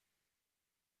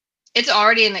 it's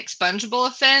already an expungable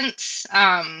offense.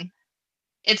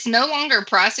 It's no longer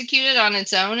prosecuted on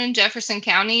its own in Jefferson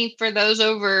County for those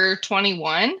over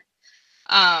 21.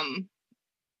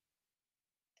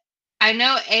 I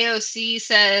know AOC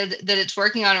said that it's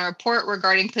working on a report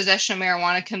regarding possession of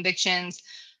marijuana convictions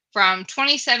from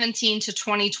 2017 to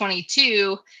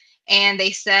 2022, and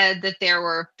they said that there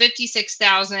were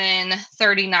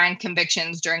 56,039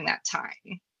 convictions during that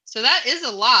time. So that is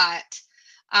a lot,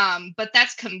 but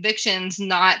that's convictions,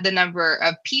 not the number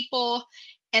of people.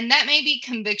 And that may be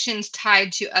convictions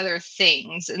tied to other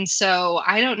things. And so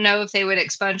I don't know if they would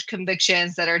expunge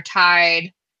convictions that are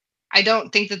tied. I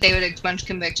don't think that they would expunge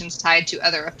convictions tied to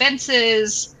other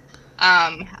offenses.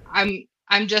 I'm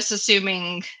just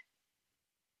assuming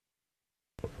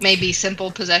maybe simple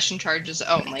possession charges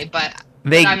only, but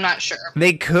I'm not sure.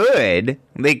 They could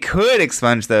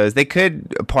expunge those. They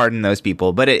could pardon those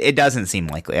people, but it doesn't seem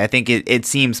likely. I think it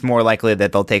seems more likely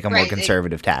that they'll take a more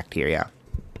conservative tact here. Yeah.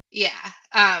 Yeah.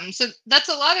 So that's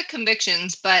a lot of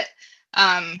convictions, but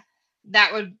that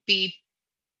would be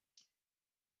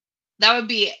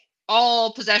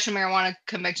all possession of marijuana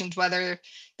convictions, whether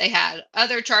they had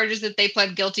other charges that they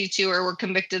pled guilty to or were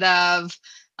convicted of,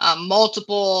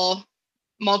 multiple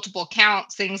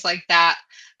counts, things like that.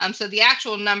 So the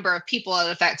actual number of people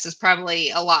it affects is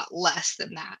probably a lot less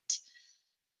than that.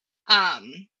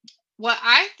 What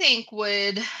I think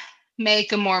would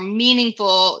make a more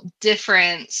meaningful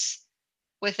difference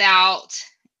without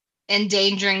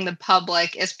endangering the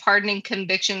public is pardoning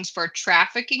convictions for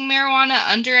trafficking marijuana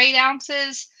under 8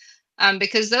 ounces,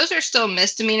 because those are still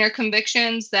misdemeanor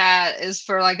convictions. That is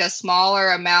for like a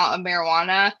smaller amount of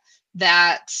marijuana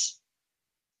that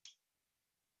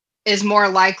is more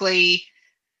likely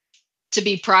to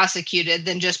be prosecuted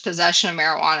than just possession of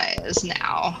marijuana is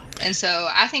now. And so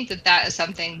I think that is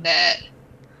something that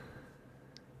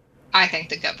I think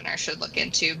the governor should look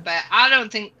into, but I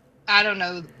don't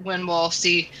know when we'll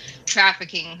see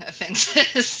trafficking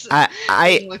offenses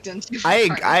being looked into.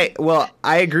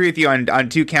 I agree with you on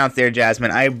 2 counts there,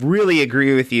 Jasmine. I really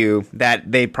agree with you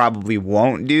that they probably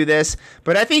won't do this.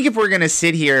 But I think if we're going to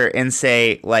sit here and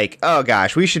say, like, oh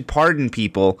gosh, we should pardon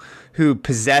people who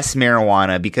possess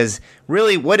marijuana because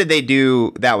really, what did they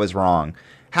do that was wrong?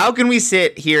 How can we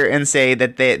sit here and say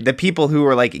that the people who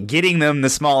were like getting them the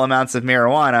small amounts of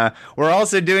marijuana were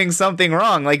also doing something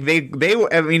wrong? Like they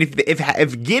I mean,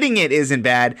 if getting it isn't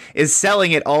bad, is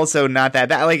selling it also not that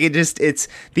bad? Like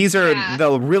these are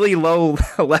the really low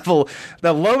level,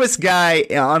 the lowest guy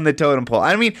on the totem pole.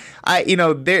 I mean,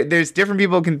 there's different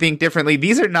people who can think differently.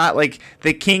 These are not like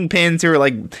the kingpins who are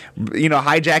like,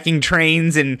 hijacking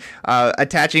trains and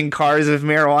attaching cars of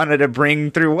marijuana to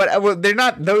bring through they're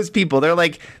not those people. They're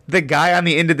like the guy on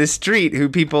the end of the street who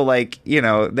people like,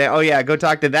 go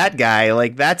talk to that guy.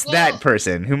 Like that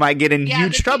person who might get in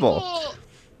huge trouble.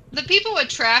 The people with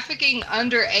trafficking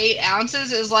under 8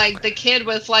 ounces is like the kid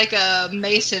with like a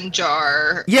mason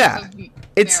jar. Yeah.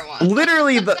 It's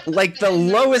literally the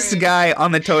lowest guy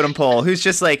on the totem pole who's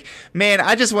just like, man,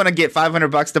 I just want to get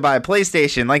 $500 to buy a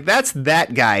PlayStation. Like that's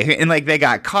that guy, and like they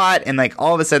got caught, and like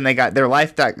all of a sudden their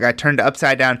life got turned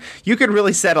upside down. You could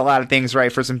really set a lot of things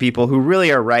right for some people who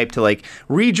really are ripe to like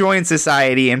rejoin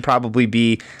society and probably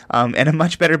be in a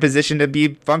much better position to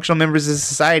be functional members of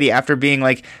society after being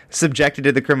like subjected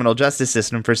to the criminal justice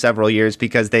system for several years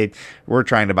because they were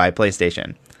trying to buy a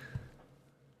PlayStation.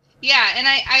 Yeah, and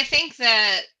I think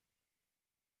that,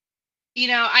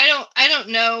 I don't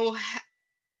know.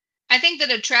 I think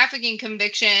that a trafficking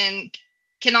conviction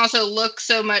can also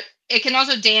it can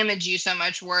also damage you so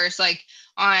much worse, like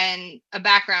on a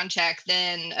background check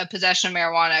than a possession of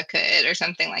marijuana could or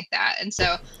something like that. And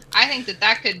so I think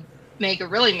that could make a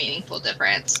really meaningful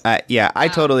difference. I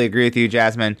totally agree with you,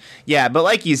 Jasmine. Yeah, but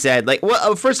like you said,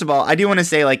 first of all, I do want to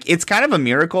say, like, it's kind of a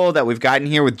miracle that we've gotten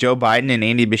here with Joe Biden and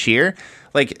Andy Beshear.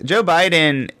 Like, Joe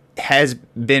Biden has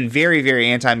been very, very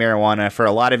anti-marijuana for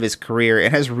a lot of his career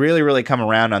and has really, really come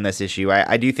around on this issue.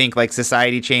 I do think like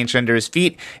society changed under his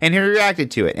feet and he reacted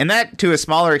to it. And that to a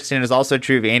smaller extent is also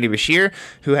true of Andy Beshear,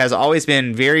 who has always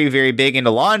been very, very big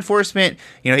into law enforcement.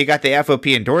 He got the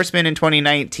FOP endorsement in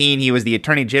 2019. He was the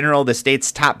attorney general, the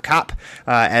state's top cop,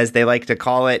 as they like to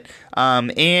call it.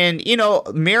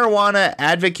 Marijuana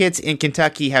advocates in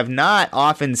Kentucky have not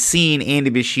often seen Andy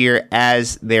Beshear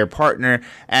as their partner,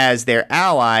 as their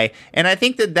ally. And I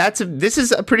think that this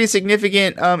is a pretty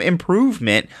significant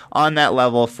improvement on that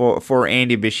level for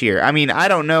Andy Beshear. I mean, I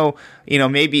don't know,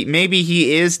 maybe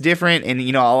he is different, and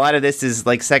a lot of this is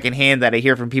like secondhand that I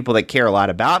hear from people that care a lot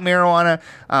about marijuana.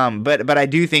 But I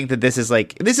do think that this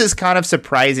is kind of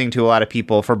surprising to a lot of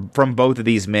people from both of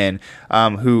these men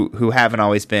who haven't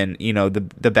always been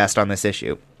the best on this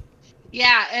issue.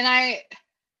 Yeah, and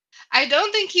I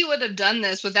don't think he would have done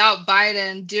this without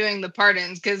Biden doing the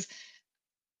pardons, because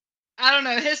I don't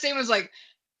know, his name was like,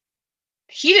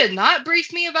 he did not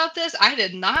brief me about this. I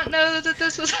did not know that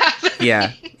this was happening.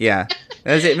 Yeah.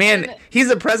 That's it, man. He's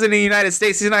the president of the United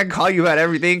States. He's not gonna call you about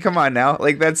everything. Come on now.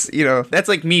 Like that's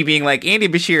like me being like, Andy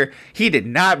Beshear, he did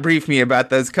not brief me about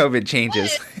those COVID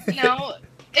changes. But,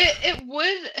 it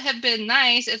would have been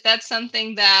nice if that's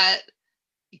something that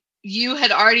you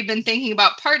had already been thinking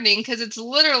about pardoning, because it's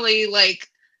literally like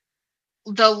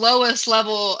the lowest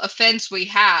level offense we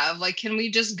have. Like, can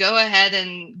we just go ahead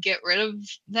and get rid of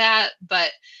that? But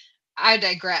I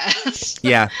digress.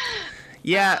 Yeah.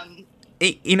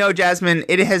 Jasmine,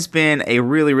 it has been a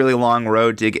really, really long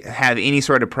road to have any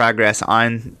sort of progress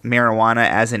on marijuana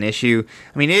as an issue.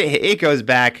 I mean, it goes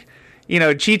back,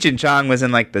 Cheech and Chong was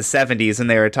in like the 70s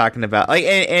and they were talking about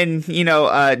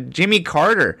Jimmy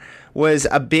Carter was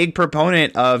a big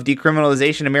proponent of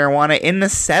decriminalization of marijuana in the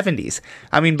 70s.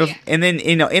 I mean, and then,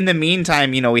 in the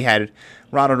meantime, we had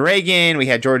Ronald Reagan, we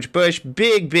had George Bush,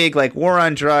 big like war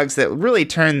on drugs that really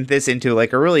turned this into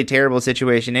like a really terrible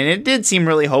situation. And it did seem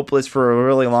really hopeless for a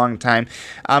really long time.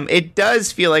 It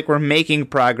does feel like we're making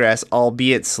progress,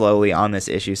 albeit slowly, on this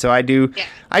issue. So I do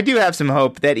have some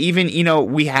hope that even,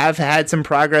 we have had some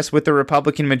progress with the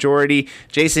Republican majority.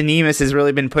 Jason Nemes has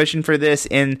really been pushing for this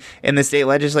in the state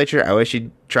legislature. I wish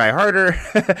he'd try harder,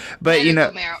 but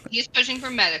he's pushing for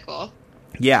medical.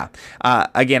 Yeah.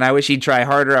 Again, I wish he'd try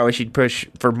harder. I wish he'd push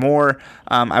for more.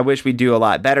 I wish we'd do a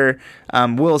lot better.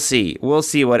 We'll see. We'll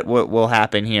see what will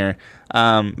happen here.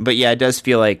 But yeah, it does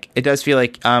feel like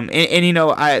and you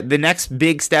know, the next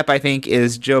big step I think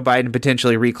is Joe Biden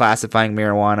potentially reclassifying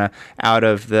marijuana out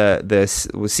of the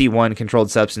C1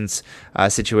 controlled substance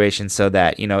situation, so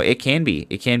that, you know, it can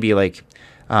be like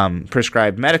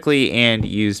prescribed medically and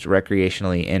used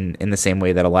recreationally in the same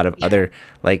way that a lot of other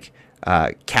like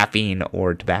caffeine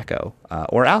or tobacco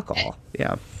or alcohol.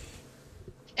 Yeah.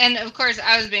 And of course,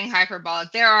 I was being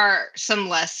hyperbolic. There are some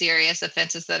less serious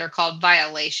offenses that are called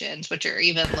violations, which are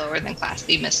even lower than Class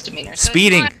B misdemeanors.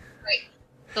 Speeding. So it's not like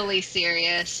the least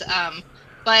serious,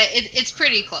 but it's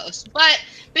pretty close. But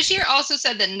Beshear also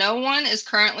said that no one is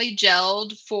currently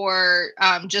jailed for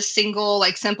just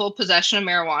simple possession of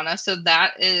marijuana. So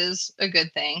that is a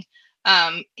good thing.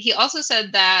 He also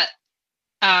said that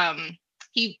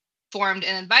he formed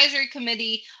an advisory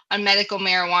committee on medical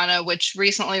marijuana, which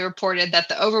recently reported that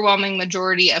the overwhelming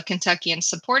majority of Kentuckians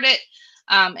support it.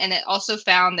 And it also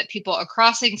found that people are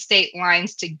crossing state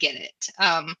lines to get it.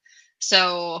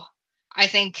 So I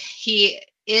think he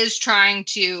is trying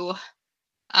to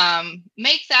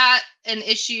make that an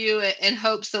issue in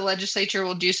hopes the legislature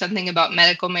will do something about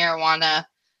medical marijuana.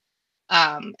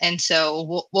 And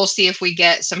so we'll see if we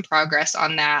get some progress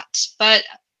on that. But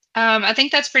I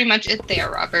think that's pretty much it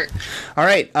there, Robert. All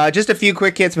right. Just a few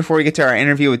quick hits before we get to our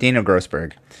interview with Daniel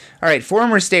Grossberg. All right.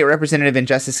 Former State Representative and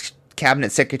Justice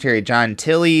Cabinet Secretary John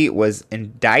Tilley was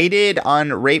indicted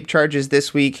on rape charges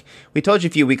this week. We told you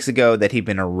a few weeks ago that he'd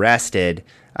been arrested.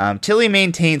 Tilley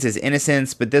maintains his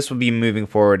innocence, but this will be moving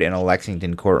forward in a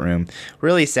Lexington courtroom.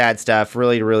 Really sad stuff.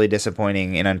 Really, really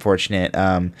disappointing and unfortunate.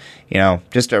 You know,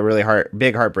 just a really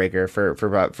big heartbreaker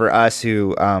for us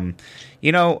who,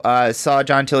 saw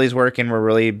John Tilley's work and were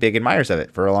really big admirers of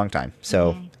it for a long time.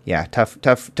 So, yeah,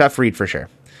 tough read for sure.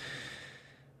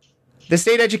 The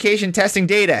state education testing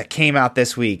data came out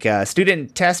this week.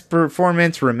 Student test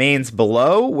performance remains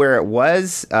below where it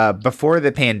was before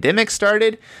the pandemic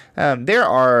started. There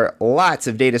are lots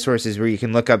of data sources where you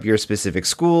can look up your specific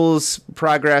school's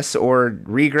progress or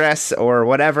regress or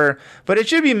whatever. But it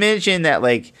should be mentioned that,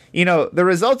 the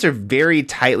results are very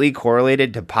tightly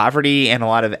correlated to poverty and a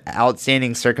lot of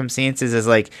outstanding circumstances. As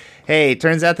hey, it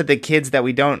turns out that the kids that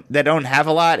don't have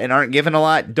a lot and aren't given a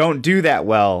lot don't do that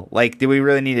well. Do we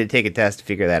really need to take a test to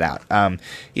figure that out?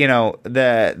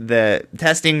 The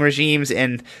testing regimes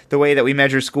and the way that we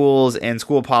measure schools and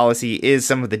school policy is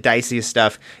some of the diciest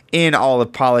stuff in all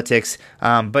of politics.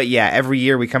 But yeah, every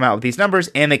year we come out with these numbers,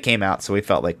 and they came out, so we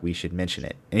felt like we should mention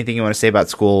it. Anything you want to say about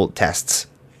school tests?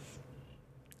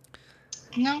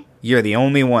 No. You're the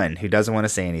only one who doesn't want to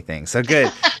say anything. So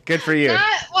good. Good for you.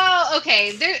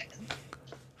 Okay.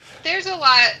 There's a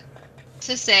lot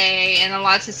to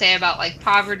say about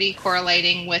poverty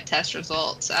correlating with test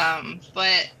results.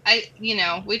 But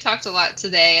we talked a lot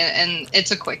today, and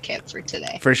it's a quick hit for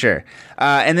today. For sure.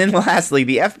 And then lastly,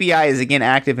 the FBI is again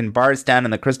active in Bardstown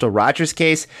in the Crystal Rogers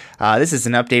case. This is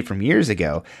an update from years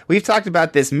ago. We've talked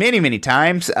about this many, many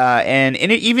times, and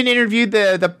even interviewed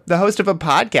the host of a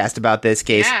podcast about this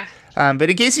case. Yeah. But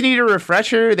in case you need a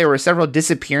refresher, there were several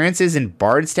disappearances in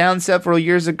Bardstown several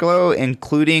years ago,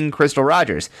 including Crystal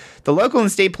Rogers. The local and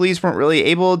state police weren't really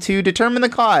able to determine the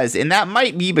cause, and that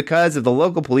might be because of the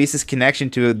local police's connection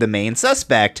to the main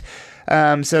suspect.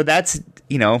 So that's,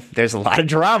 there's a lot of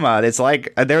drama. It's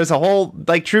there's a whole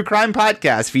true crime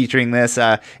podcast featuring this.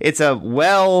 It's a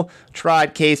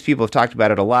well-trod case. People have talked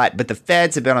about it a lot, but the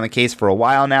feds have been on the case for a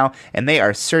while now, and they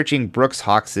are searching Brooks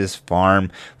Hawks' farm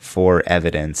for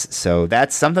evidence. So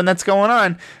that's something that's going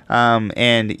on.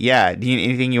 And yeah,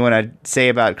 anything you want to say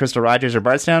about Crystal Rogers or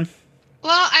Bardstown?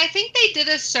 Well, I think they did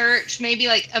a search maybe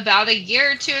about a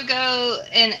year or two ago,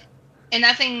 and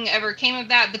nothing ever came of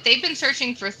that, but they've been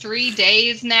searching for 3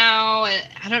 days now, and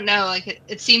I don't know,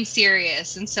 it seems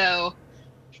serious, and so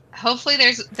hopefully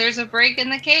there's a break in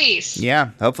the case.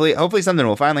 Yeah, hopefully something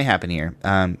will finally happen here.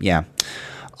 Yeah.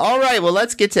 All right, well,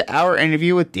 let's get to our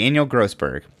interview with Daniel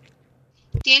Grossberg.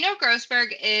 Daniel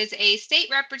Grossberg is a state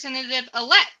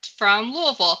representative-elect from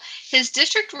Louisville. His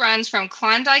district runs from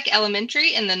Klondike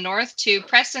Elementary in the north to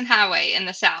Preston Highway in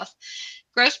the south.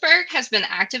 Grossberg has been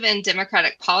active in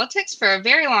Democratic politics for a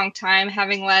very long time,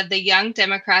 having led the Young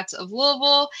Democrats of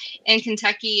Louisville and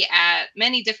Kentucky at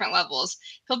many different levels.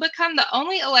 He'll become the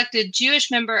only elected Jewish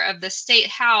member of the state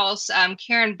house.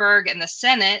 Karen Berg in the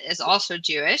Senate is also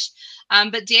Jewish.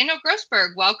 But Daniel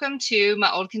Grossberg, welcome to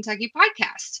my Old Kentucky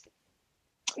podcast.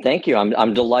 Thank you.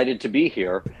 I'm delighted to be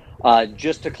here.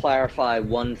 Just to clarify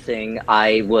one thing,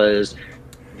 I was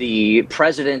the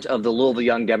president of the Louisville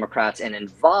Young Democrats and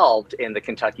involved in the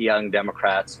Kentucky Young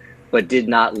Democrats, but did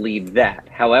not lead that.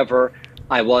 However,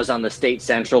 I was on the State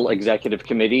Central Executive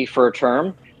Committee for a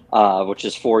term, which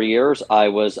is 4 years. I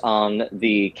was on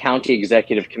the county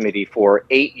executive committee for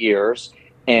 8 years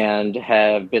and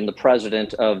have been the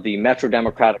president of the Metro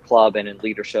Democratic Club and in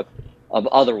leadership of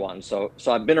other ones. So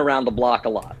I've been around the block a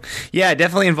lot. Yeah,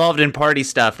 definitely involved in party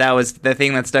stuff. That was the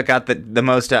thing that stuck out the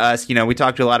most to us. You know, we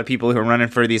talked to a lot of people who are running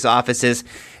for these offices,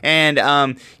 and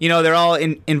you know, they're all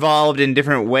involved in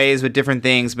different ways with different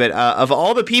things. But of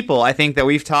all the people I think that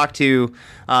we've talked to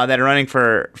that are running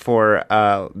for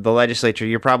the legislature,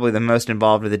 you're probably the most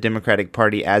involved with the Democratic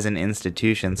Party as an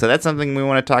institution. So that's something we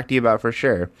want to talk to you about for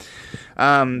sure.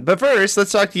 But first,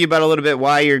 let's talk to you about a little bit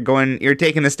why you're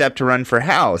taking the step to run for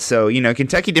House. So, you know,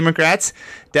 Kentucky Democrats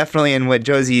definitely in what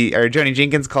Joni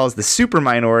Jenkins calls the super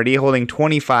minority, holding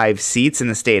 25 seats in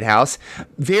the state house,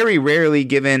 very rarely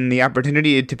given the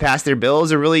opportunity to pass their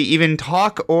bills or really even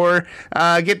talk or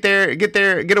get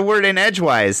a word in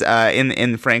edgewise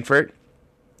in Frankfort.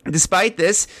 Despite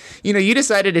this, you know, you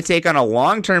decided to take on a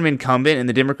long-term incumbent in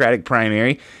the Democratic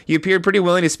primary. You appeared pretty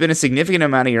willing to spend a significant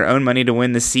amount of your own money to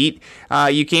win the seat.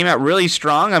 You came out really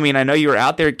strong. I mean, I know you were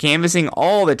out there canvassing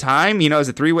all the time. You know, it was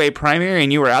a three-way primary,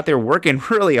 and you were out there working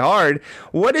really hard.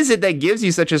 What is it that gives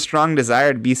you such a strong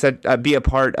desire to be a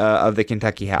part of the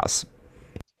Kentucky House?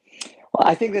 Well,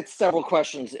 I think that's several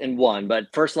questions in one. But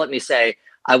first, let me say,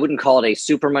 I wouldn't call it a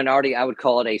super minority. I would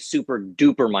call it a super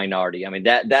duper minority. I mean,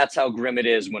 that's how grim it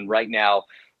is when right now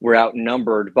we're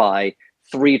outnumbered by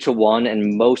 3-1,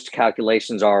 and most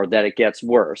calculations are that it gets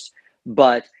worse.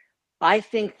 But I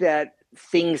think that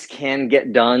things can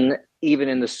get done even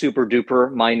in the super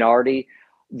duper minority.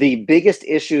 The biggest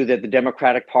issue that the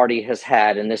Democratic Party has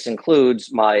had, and this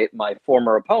includes my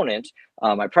former opponent,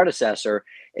 my predecessor,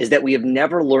 is that we have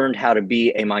never learned how to be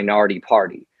a minority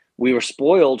party. We were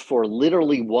spoiled for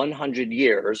literally 100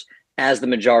 years as the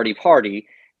majority party.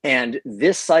 And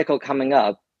this cycle coming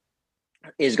up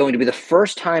is going to be the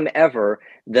first time ever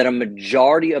that a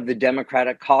majority of the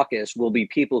Democratic caucus will be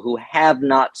people who have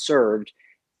not served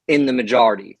in the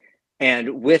majority.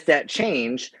 And with that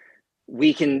change,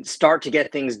 we can start to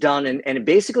get things done. And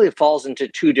basically it falls into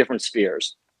two different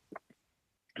spheres.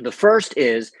 The first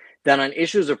is that on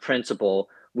issues of principle,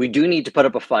 we do need to put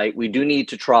up a fight. We do need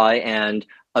to try and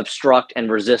obstruct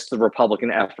and resist the Republican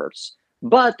efforts.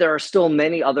 But there are still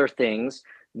many other things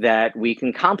that we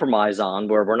can compromise on,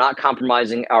 where we're not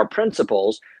compromising our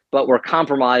principles, but we're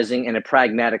compromising in a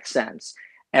pragmatic sense.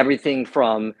 Everything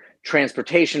from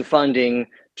transportation funding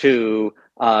to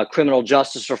criminal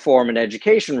justice reform and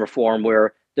education reform,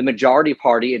 where the majority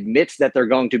party admits that they're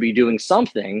going to be doing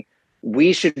something.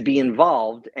 We should be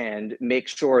involved and make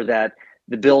sure that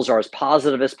the bills are as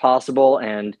positive as possible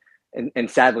and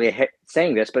sadly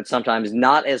saying this, but sometimes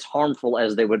not as harmful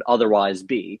as they would otherwise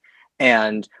be.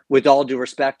 And with all due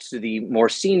respect to the more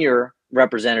senior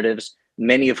representatives,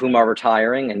 many of whom are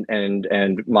retiring,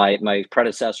 and my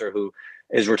predecessor who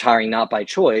is retiring not by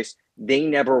choice, they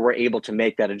never were able to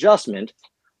make that adjustment.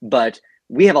 But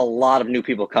we have a lot of new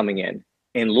people coming in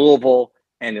Louisville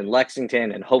and in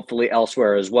Lexington and hopefully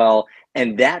elsewhere as well.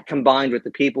 And that combined with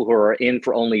the people who are in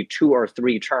for only 2 or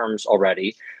 3 terms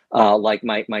already, like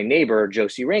my neighbor,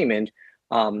 Josie Raymond,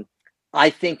 I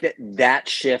think that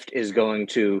shift is going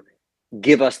to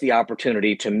give us the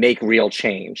opportunity to make real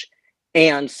change.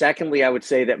 And secondly, I would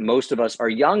say that most of us are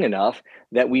young enough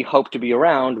that we hope to be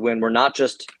around when we're not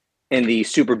just in the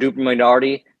super duper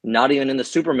minority, not even in the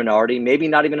super minority, maybe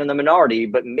not even in the minority,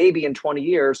 but maybe in 20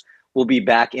 years, we'll be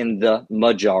back in the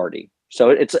majority. So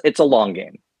it's a long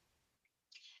game.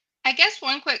 I guess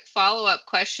one quick follow-up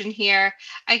question here.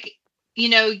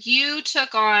 You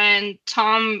took on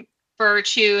Tom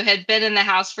Burch, who had been in the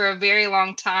House for a very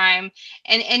long time,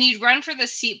 and you'd run for the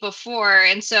seat before.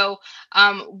 And so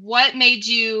what made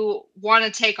you want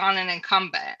to take on an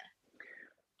incumbent?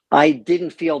 I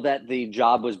didn't feel that the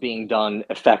job was being done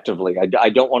effectively. I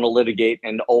don't want to litigate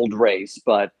an old race,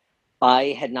 but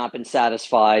I had not been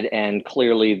satisfied, and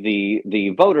clearly the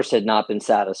voters had not been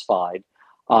satisfied.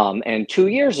 And 2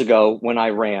 years ago when I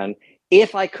ran,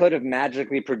 if I could have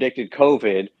magically predicted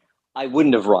COVID, I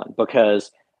wouldn't have run, because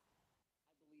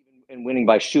I believe in winning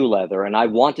by shoe leather, and I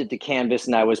wanted to canvass,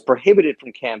 and I was prohibited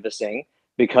from canvassing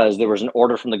because there was an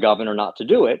order from the governor not to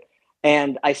do it.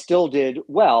 And I still did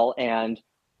well, and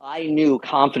I knew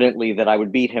confidently that I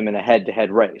would beat him in a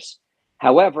head-to-head race.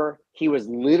 However, he was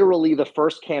literally the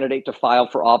first candidate to file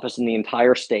for office in the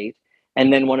entire state.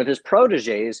 And then one of his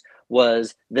proteges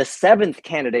was the 7th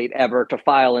candidate ever to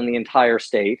file in the entire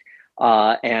state,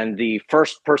 and the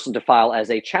first person to file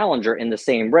as a challenger in the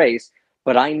same race.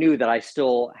 But I knew that I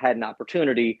still had an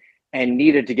opportunity and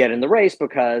needed to get in the race,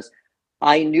 because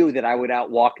I knew that I would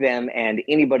outwalk them and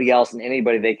anybody else and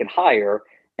anybody they could hire,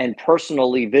 and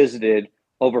personally visited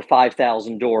over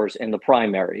 5,000 doors in the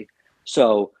primary.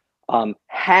 So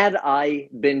had I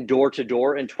been door to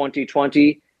door in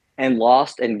 2020 and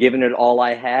lost and given it all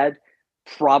I had,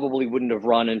 probably wouldn't have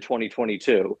run in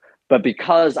 2022. But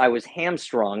because I was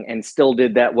hamstrung and still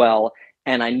did that well,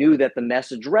 and I knew that the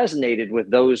message resonated with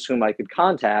those whom I could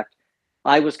contact,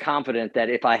 I was confident that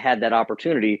if I had that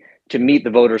opportunity to meet the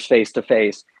voters face to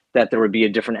face, that there would be a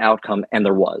different outcome, and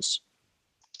there was.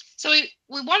 So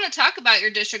we want to talk about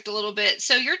your district a little bit.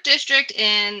 So your district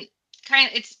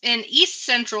it's in East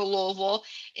Central Louisville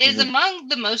is among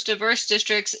the most diverse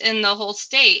districts in the whole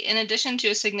state. In addition to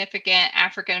a significant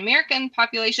African American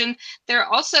population, there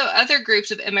are also other groups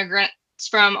of immigrants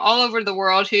from all over the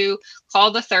world who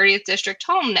call the 30th district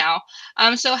home now.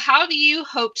 So how do you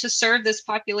hope to serve this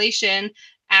population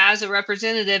as a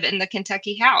representative in the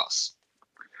Kentucky House?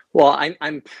 Well,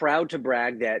 I'm proud to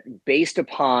brag that based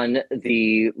upon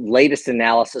the latest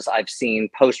analysis I've seen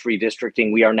post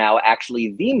redistricting, we are now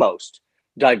actually the most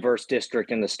diverse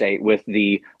district in the state with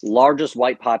the largest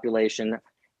white population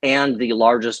and the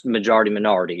largest majority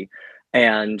minority.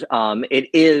 And it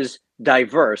is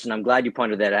diverse, and I'm glad you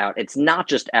pointed that out. It's not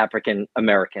just African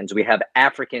Americans. We have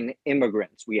African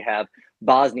immigrants. We have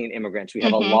Bosnian immigrants. We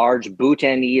have a large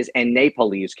Bhutanese and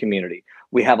Nepalese community.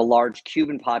 We have a large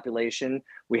Cuban population.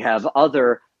 We have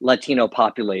other Latino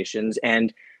populations.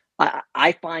 And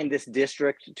I find this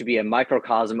district to be a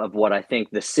microcosm of what I think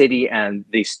the city and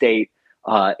the state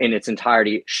in its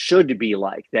entirety should be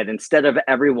like. That instead of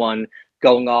everyone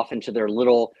going off into their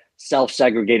little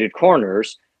self-segregated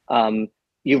corners,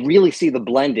 you really see the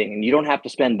blending, and you don't have to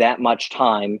spend that much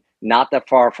time, not that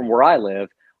far from where I live,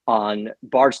 on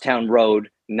Bardstown Road,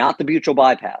 not the Butchell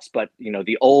Bypass, but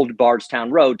the old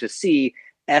Bardstown Road, to see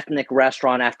ethnic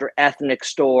restaurant after ethnic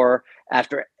store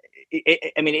after.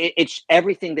 It's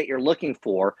everything that you're looking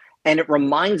for, and it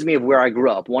reminds me of where I grew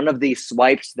up. One of the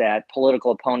swipes that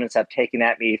political opponents have taken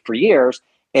at me for years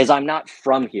is I'm not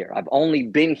from here. I've only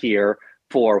been here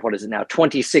for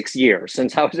 26 years,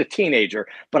 since I was a teenager,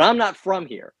 but I'm not from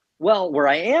here. Well, where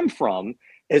I am from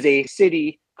is a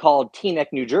city called Teaneck,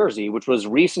 New Jersey, which was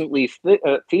recently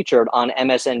featured on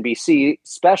MSNBC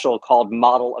special called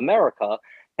Model America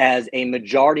as a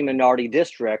majority minority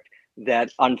district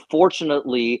that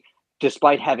unfortunately,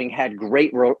 despite having had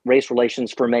great race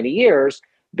relations for many years,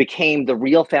 became the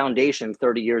real foundation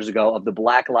 30 years ago of the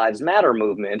Black Lives Matter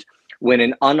movement, when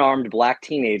an unarmed Black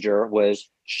teenager was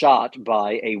shot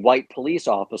by a white police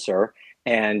officer.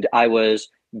 And I was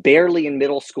barely in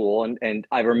middle school, and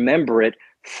I remember it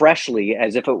freshly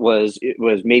as if it was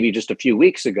maybe just a few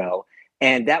weeks ago.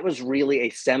 And that was really a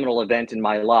seminal event in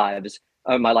my life,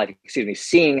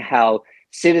 seeing how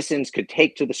citizens could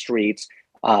take to the streets,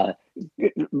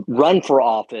 run for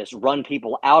office, run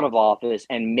people out of office,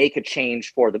 and make a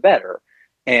change for the better.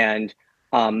 And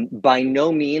by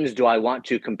no means do I want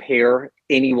to compare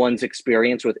anyone's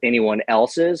experience with anyone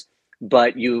else's,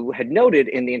 but you had noted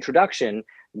in the introduction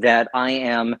that I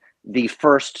am the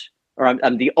first, or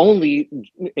I'm the only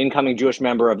incoming Jewish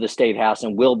member of the State House,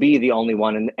 and will be the only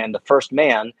one and the first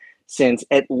man since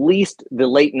at least the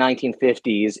late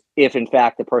 1950s, if in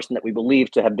fact the person that we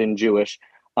believe to have been Jewish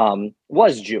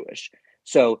was Jewish.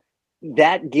 So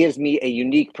that gives me a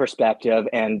unique perspective,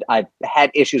 and I've had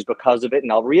issues because of it.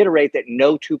 And I'll reiterate that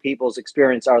no two people's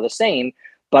experience are the same,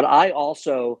 but I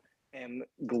also am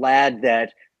glad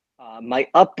that my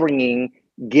upbringing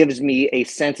gives me a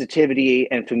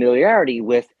sensitivity and familiarity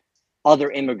with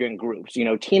other immigrant groups.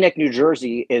 Teaneck, New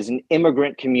Jersey is an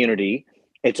immigrant community.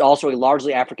 It's also a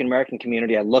largely African-American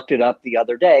community. I looked it up the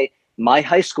other day. My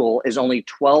high school is only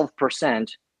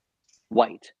 12%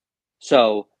 white.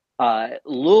 So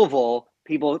Louisville,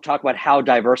 people talk about how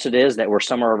diverse it is, that we're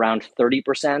somewhere around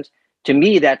 30%. To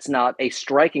me, that's not a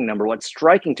striking number. What's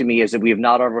striking to me is that we have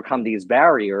not overcome these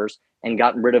barriers and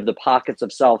gotten rid of the pockets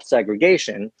of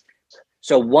self-segregation.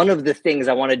 So one of the things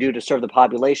I want to do to serve the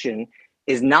population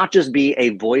is not just be a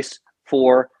voice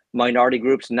for minority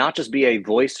groups, not just be a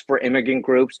voice for immigrant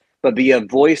groups, but be a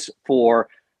voice for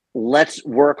let's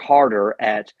work harder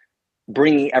at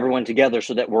bringing everyone together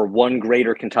so that we're one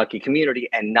greater Kentucky community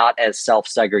and not as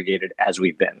self-segregated as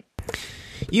we've been.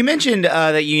 You mentioned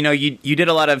that you did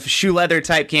a lot of shoe leather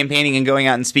type campaigning and going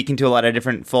out and speaking to a lot of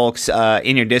different folks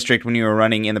in your district when you were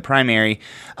running in the primary.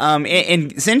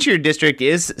 And since your district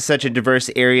is such a diverse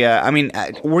area,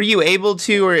 were you able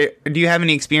to, or do you have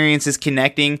any experiences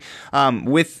connecting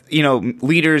with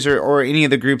leaders or any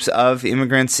of the groups of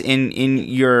immigrants in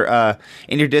your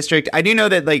district? I do know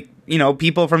that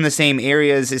people from the same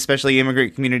areas, especially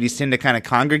immigrant communities, tend to kind of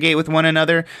congregate with one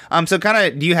another. So kind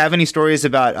of, do you have any stories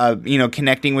about,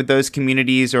 connecting with those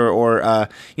communities or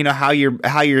how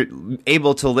you're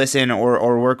able to listen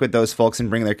or work with those folks and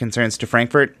bring their concerns to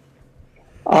Frankfurt?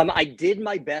 I did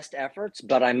my best efforts,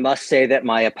 but I must say that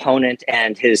my opponent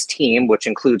and his team, which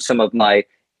includes some of my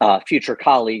future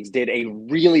colleagues, did a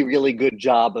really, really good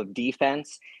job of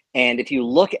defense. And if you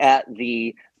look at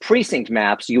the precinct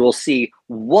maps, you will see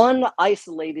one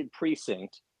isolated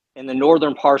precinct in the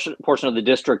northern portion of the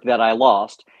district that I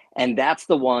lost. And that's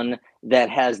the one that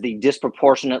has the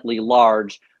disproportionately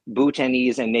large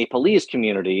Bhutanese and Nepalese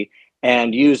community.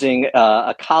 And using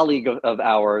a colleague of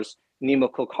ours,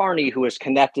 Nima Kulkarni, who is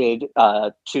connected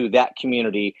to that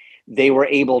community, they were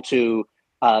able to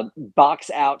box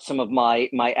out some of my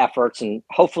efforts, and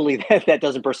hopefully that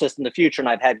doesn't persist in the future. And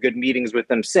I've had good meetings with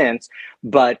them since,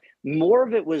 but more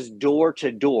of it was door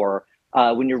to door.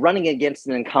 When you're running against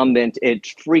an incumbent,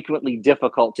 it's frequently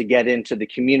difficult to get into the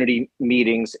community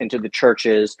meetings, into the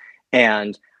churches.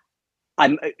 And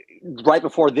I'm right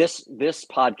before this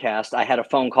podcast, I had a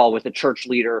phone call with a church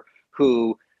leader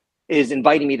who is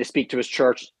inviting me to speak to his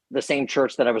church, the same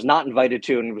church that I was not invited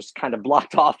to and was kind of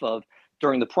blocked off of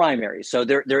during the primary. So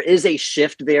there is a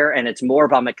shift there, and it's more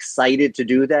of I'm excited to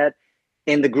do that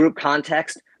in the group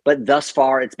context, but thus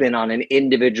far it's been on an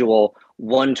individual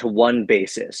one-to-one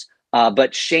basis.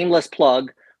 But shameless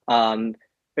plug, I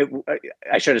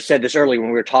should have said this earlier when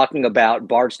we were talking about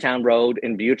Bardstown Road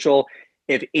in Butyl.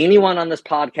 If anyone on this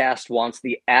podcast wants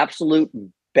the absolute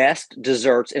best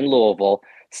desserts in Louisville,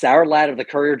 Sarah Ladd of the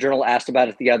Courier-Journal asked about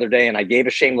it the other day, and I gave a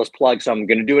shameless plug, so I'm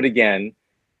going to do it again.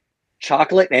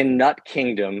 Chocolate and Nut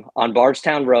Kingdom on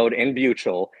Bardstown Road in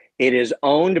Butyl. It is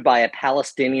owned by a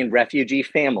Palestinian refugee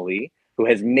family who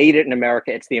has made it in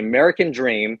America. It's the American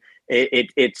dream.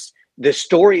 It's the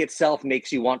story itself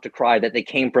makes you want to cry that they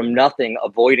came from nothing,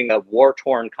 avoiding a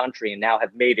war-torn country, and now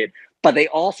have made it. But they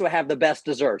also have the best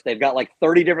desserts. They've got like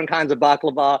 30 different kinds of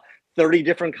baklava, 30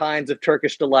 different kinds of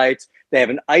Turkish delights. They have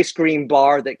an ice cream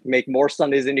bar that can make more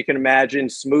sundaes than you can imagine,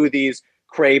 smoothies,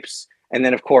 crepes, and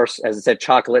then, of course, as I said,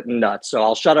 chocolate and nuts. So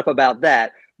I'll shut up about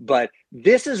that. But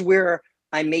this is where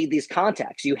I made these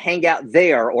contacts. You hang out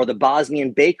there or the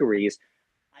Bosnian bakeries.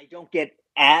 I don't get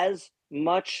as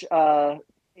much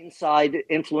inside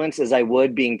influence as I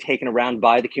would being taken around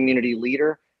by the community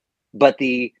leader, but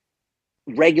the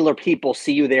regular people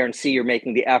see you there and see you're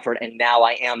making the effort, and now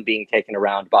I am being taken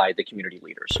around by the community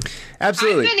leaders.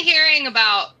 Absolutely. I've been hearing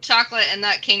about Chocolate and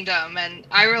Nut Kingdom, and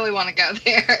I really want to go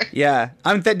there. Yeah,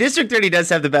 District 30 does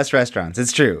have the best restaurants.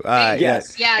 It's true.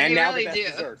 Yes. Yeah, and they now really the best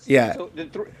do. Desserts. Yeah. So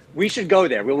we should go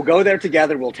there. We will go there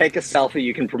together. We'll take a selfie.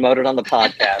 You can promote it on the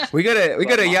podcast. we go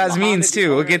to Yasmin's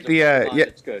too. We'll get the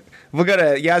it's good. We'll go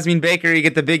to Yasmin Bakery,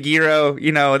 get the big gyro.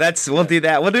 We'll do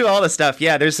that. We'll do all the stuff.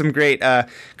 Yeah, there's some great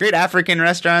African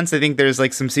restaurants. I think there's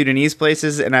like some Sudanese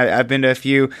places, and I've been to a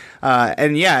few.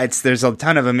 And yeah, there's a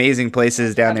ton of amazing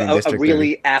places down in District 30. A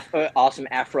really awesome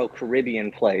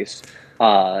Afro-Caribbean place.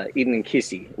 Even in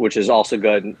Kissy, which is also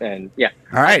good, and yeah,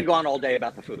 all right. I can go on all day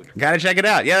about the food. Gotta check it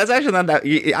out. Yeah, that's actually not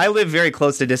that. I live very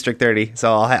close to District 30,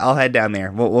 so I'll head down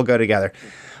there. We'll go together.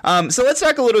 So let's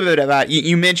talk a little bit about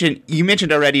you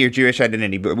mentioned already your Jewish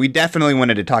identity, but we definitely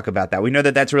wanted to talk about that. We know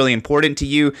that that's really important to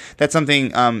you. That's something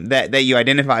that you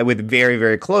identify with very,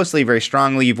 very closely, very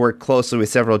strongly. You've worked closely with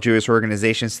several Jewish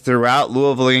organizations throughout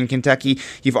Louisville and Kentucky.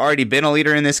 You've already been a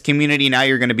leader in this community. Now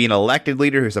you're going to be an elected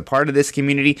leader who's a part of this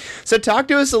community. So talk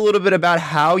to us a little bit about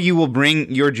how you will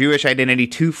bring your Jewish identity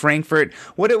to Frankfurt,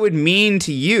 what it would mean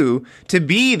to you to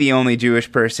be the only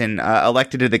Jewish person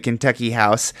elected to the Kentucky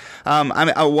House.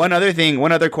 One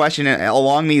other question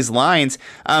along these lines,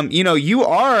 you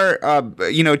are,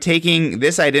 taking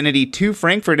this identity to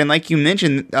Frankfurt. And like you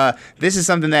mentioned, this is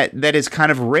something that is kind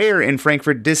of rare in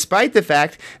Frankfurt, despite the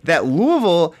fact that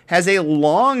Louisville has a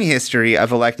long history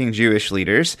of electing Jewish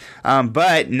leaders,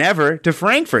 but never to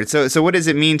Frankfurt. So what does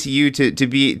it mean to you to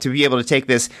be able to take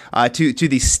this to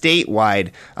the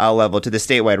statewide level, to the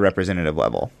statewide representative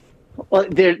level? Well,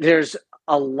 there's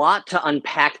a lot to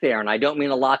unpack there, and I don't mean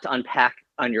a lot to unpack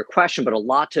on your question, but a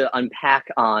lot to unpack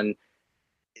on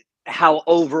how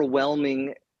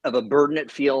overwhelming of a burden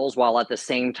it feels, while at the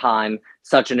same time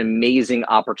such an amazing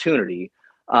opportunity.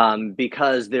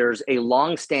 Because there's a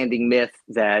long-standing myth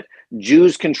that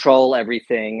Jews control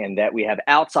everything and that we have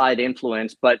outside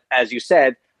influence. But as you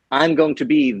said, I'm going to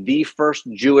be the first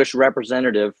Jewish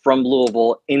representative from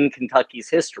Louisville in Kentucky's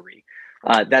history.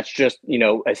 That's just,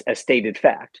 a stated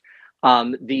fact.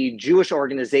 The Jewish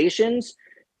organizations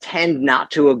tend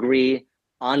not to agree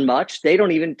on much. They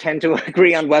don't even tend to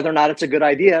agree on whether or not it's a good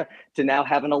idea to now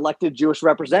have an elected Jewish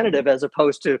representative, as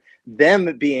opposed to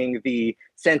them being the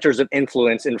centers of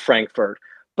influence in Frankfurt.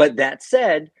 But that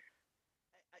said,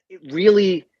 it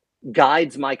really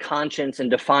guides my conscience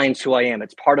and defines who I am.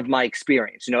 It's part of my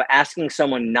experience. Asking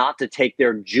someone not to take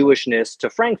their Jewishness to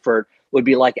Frankfurt would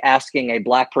be like asking a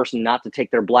Black person not to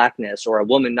take their Blackness, or a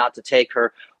woman not to take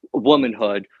her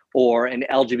womanhood, or an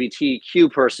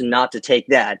LGBTQ person not to take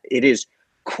that. It is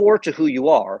core to who you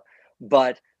are.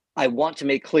 But I want to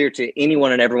make clear to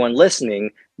anyone and everyone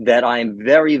listening that I am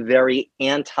very, very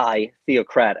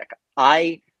anti-theocratic.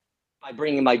 By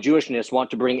bringing my Jewishness, want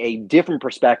to bring a different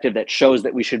perspective that shows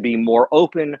that we should be more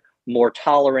open, more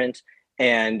tolerant,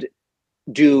 and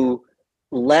do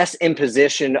less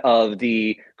imposition of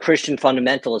the Christian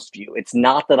fundamentalist view. It's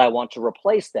not that I want to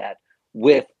replace that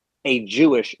with a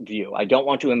Jewish view. I don't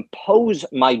want to impose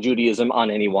my Judaism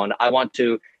on anyone. I want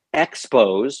to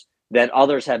expose that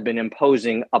others have been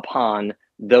imposing upon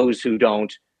those who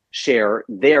don't share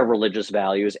their religious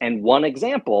values. And one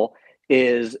example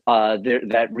is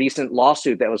that recent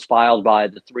lawsuit that was filed by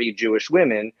the 3 Jewish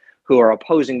women who are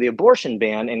opposing the abortion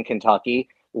ban in Kentucky,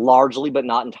 largely but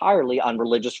not entirely on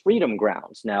religious freedom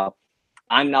grounds. Now,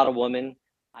 I'm not a woman.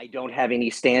 I don't have any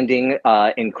standing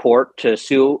in court to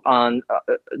sue on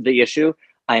the issue.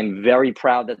 I am very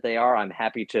proud that they are. I'm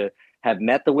happy to have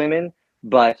met the women,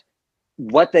 but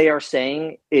what they are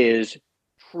saying is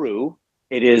true.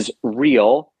 It is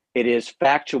real. It is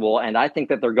factual. And I think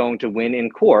that they're going to win in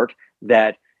court,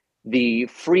 that the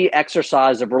free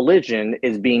exercise of religion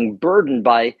is being burdened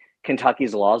by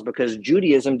Kentucky's laws because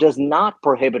Judaism does not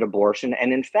prohibit abortion.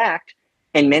 And in fact,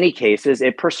 in many cases,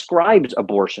 it prescribes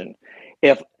abortion.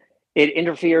 If it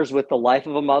interferes with the life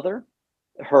of a mother,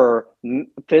 her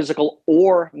physical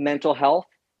or mental health,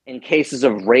 in cases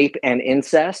of rape and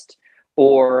incest,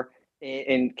 or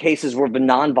in cases where the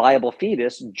non-viable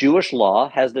fetus, Jewish law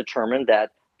has determined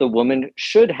that the woman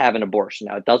should have an abortion.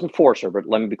 Now, it doesn't force her, but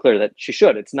let me be clear that she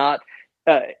should. It's not,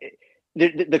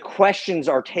 the questions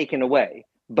are taken away.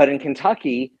 But in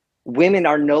Kentucky, women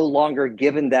are no longer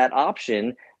given that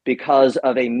option because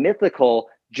of a mythical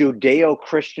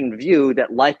Judeo-Christian view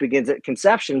that life begins at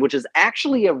conception, which is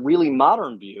actually a really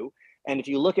modern view. And if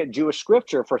you look at Jewish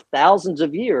scripture, for thousands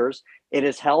of years, it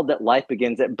is held that life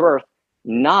begins at birth,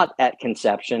 not at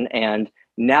conception. And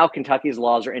now Kentucky's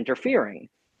laws are interfering.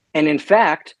 And in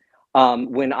fact,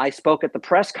 when I spoke at the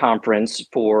press conference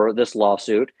for this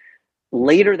lawsuit,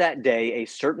 later that day, a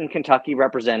certain Kentucky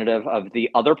representative of the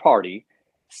other party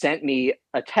sent me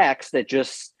a text that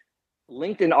just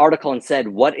linked an article and said,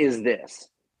 "What is this?"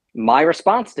 My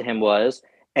response to him was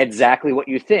exactly what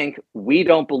you think. We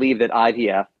don't believe that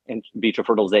IVF, in vitro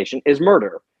fertilization, is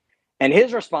murder. And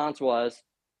his response was,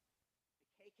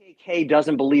 KKK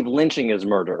doesn't believe lynching is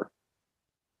murder.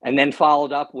 And then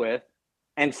followed up with,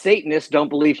 and Satanists don't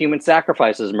believe human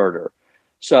sacrifice is murder.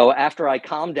 So after I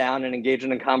calmed down and engaged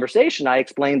in a conversation, I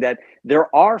explained that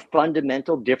there are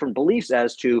fundamental different beliefs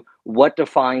as to what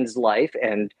defines life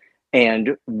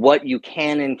and what you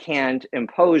can and can't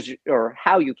impose, or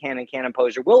how you can and can't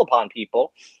impose your will upon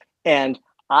people. And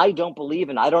I don't believe,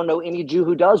 and I don't know any Jew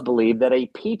who does believe, that a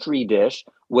petri dish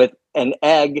with an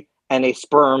egg and a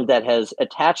sperm that has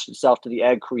attached itself to the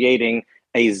egg, creating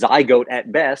a zygote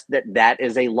at best, that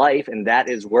is a life and that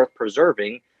is worth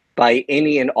preserving by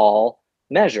any and all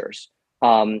measures.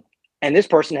 And this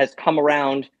person has come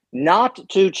around not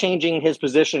to changing his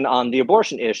position on the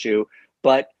abortion issue,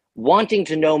 but wanting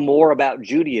to know more about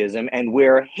Judaism and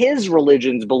where his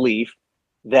religion's belief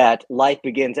that life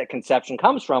begins at conception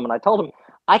comes from. And I told him,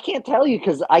 I can't tell you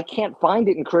because I can't find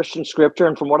it in Christian scripture.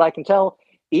 And from what I can tell,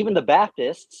 even the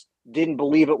Baptists didn't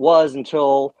believe it was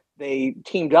until they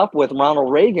teamed up with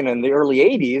Ronald Reagan in the early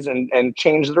 80s and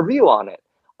changed their view on it.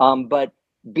 But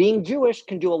being Jewish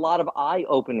can do a lot of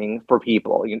eye-opening for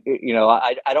people.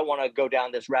 I don't want to go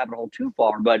down this rabbit hole too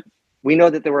far, but we know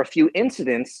that there were a few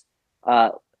incidents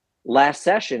last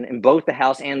session in both the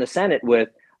House and the Senate with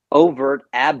overt,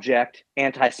 abject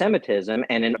anti-Semitism.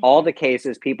 And in all the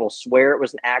cases, people swear it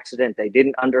was an accident. They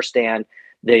didn't understand.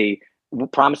 They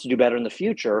promised to do better in the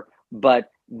future.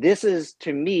 But this is,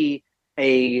 to me,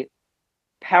 a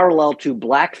parallel to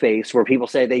blackface, where people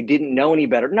say they didn't know any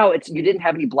better. No, it's you didn't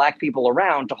have any black people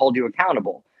around to hold you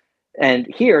accountable. And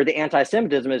here, the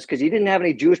anti-Semitism is because you didn't have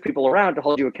any Jewish people around to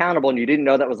hold you accountable, and you didn't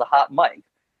know that was a hot mic.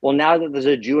 Well, now that there's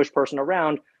a Jewish person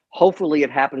around, hopefully it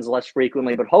happens less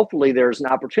frequently, but hopefully there's an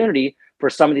opportunity for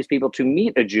some of these people to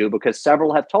meet a Jew, because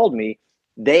several have told me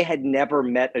they had never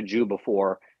met a Jew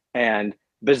before. And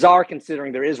bizarre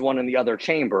considering there is one in the other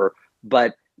chamber,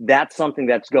 but That's something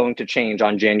that's going to change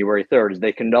on January 3rd. Is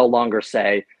they can no longer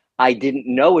say, I didn't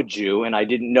know a Jew and I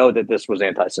didn't know that this was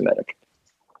anti-Semitic.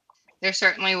 There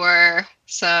certainly were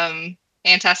some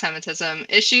anti-Semitism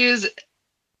issues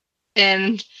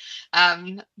in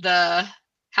the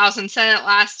House and Senate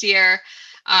last year.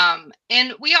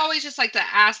 And we always just like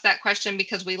to ask that question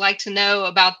because we like to know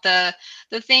about the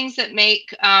things that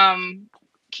make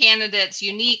candidates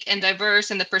unique and diverse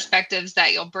and the perspectives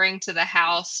that you'll bring to the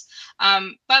House.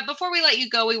 But before we let you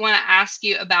go, we want to ask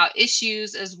you about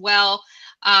issues as well.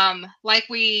 Like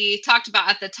we talked about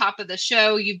at the top of the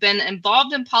show, you've been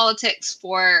involved in politics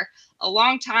for a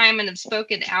long time and have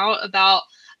spoken out about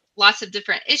lots of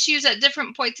different issues at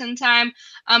different points in time.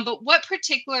 But what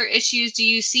particular issues do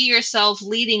you see yourself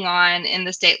leading on in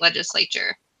the state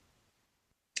legislature?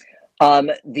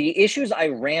 The issues I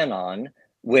ran on,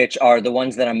 which are the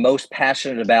ones that I'm most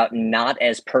passionate about, not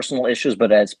as personal issues,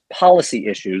 but as policy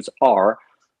issues, are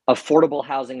affordable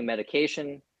housing and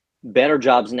medication, better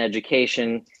jobs and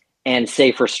education, and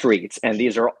safer streets. And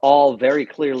these are all very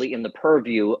clearly in the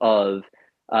purview of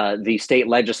the state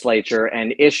legislature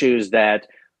and issues that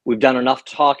we've done enough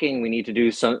talking. We need to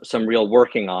do some real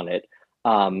working on it.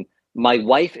 My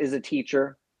wife is a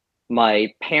teacher.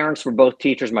 My parents were both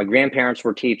teachers. My grandparents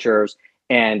were teachers.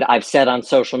 And I've said on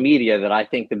social media that I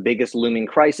think the biggest looming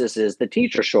crisis is the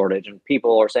teacher shortage. And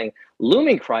people are saying,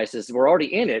 looming crisis, we're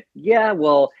already in it. Yeah,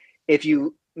 well, if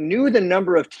you knew the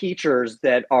number of teachers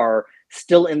that are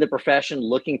still in the profession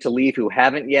looking to leave who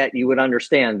haven't yet, you would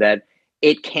understand that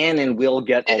it can and will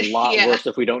get a lot worse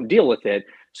if we don't deal with it.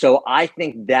 So I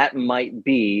think that might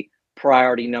be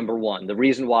priority number one. The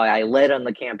reason why I led on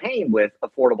the campaign with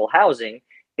affordable housing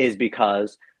is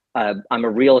because I'm a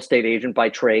real estate agent by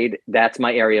trade. That's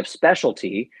my area of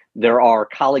specialty. There are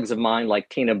colleagues of mine like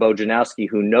Tina Bojanowski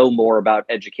who know more about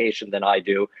education than I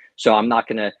do. So I'm not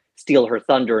going to steal her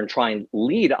thunder and try and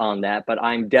lead on that, but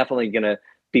I'm definitely going to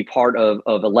be part of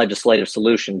a legislative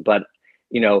solution. But,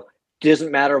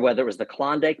 doesn't matter whether it was the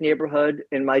Klondike neighborhood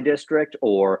in my district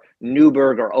or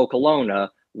Newburgh or Okolona.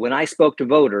 When I spoke to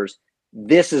voters,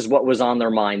 this is what was on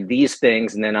their mind, these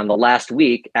things. And then on the last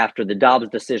week after the Dobbs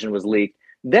decision was leaked,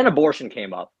 then abortion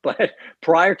came up. But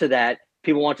prior to that,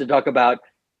 people want to talk about,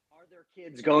 are their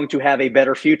kids going to have a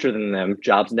better future than them,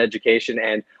 jobs and education?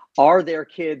 And are their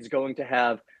kids going to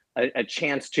have a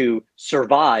chance to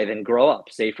survive and grow up,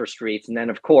 safer streets? And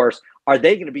then, of course, are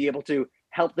they going to be able to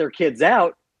help their kids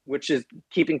out, which is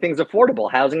keeping things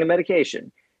affordable, housing and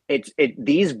medication?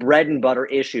 These bread and butter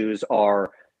issues are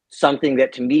something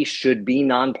that to me should be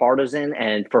nonpartisan.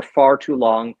 And for far too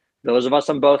long, those of us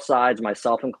on both sides,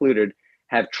 myself included,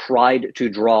 have tried to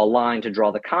draw a line, to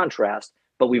draw the contrast,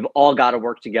 but we've all got to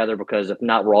work together because if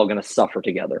not, we're all going to suffer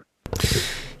together.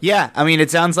 Yeah, I mean,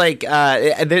 it sounds like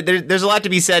there's a lot to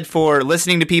be said for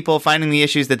listening to people, finding the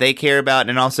issues that they care about,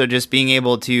 and also just being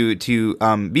able to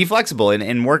be flexible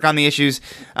and work on the issues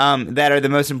that are the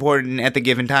most important at the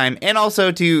given time, and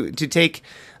also to take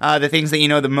the things that you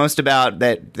know the most about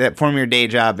that form your day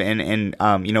job and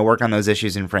work on those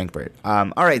issues in Frankfort.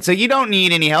 All right, so you don't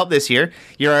need any help this year.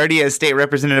 You're already a state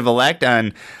representative-elect,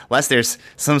 unless there's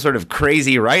some sort of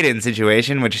crazy write-in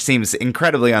situation, which seems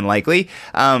incredibly unlikely.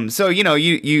 So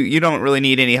you don't really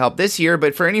need any help this year.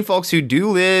 But for any folks who do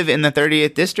live in the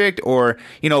 30th district, or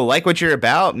like what you're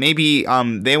about, maybe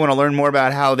they want to learn more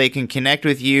about how they can connect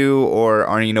with you, or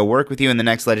work with you in the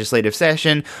next legislative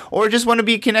session, or just want to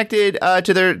be connected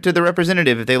to the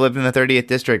representative if they live in the 30th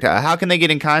district. How can they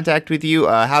get in contact with you?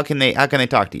 How can they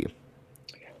talk to you?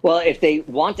 Well, if they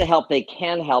want to help, they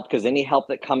can help, because any help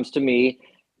that comes to me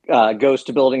goes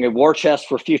to building a war chest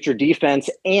for future defense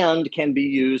and can be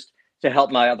used to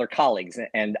help my other colleagues.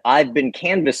 And I've been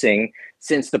canvassing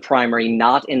since the primary,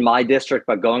 not in my district,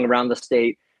 but going around the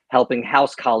state, helping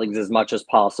House colleagues as much as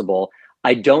possible.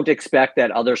 I don't expect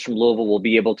that others from Louisville will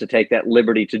be able to take that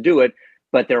liberty to do it,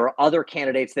 but there are other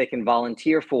candidates they can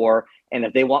volunteer for. And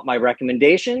if they want my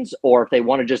recommendations, or if they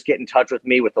want to just get in touch with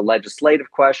me with a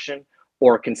legislative question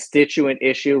or a constituent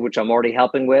issue, which I'm already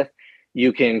helping with,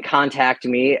 you can contact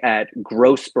me at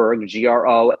Grossberg,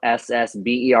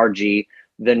 GROSSBERG,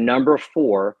 the number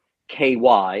 4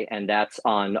 KY, and that's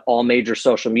on all major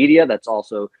social media. That's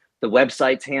also the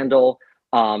website's handle.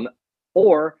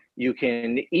 Or you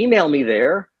can email me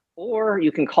there, or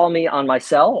you can call me on my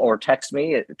cell or text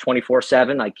me at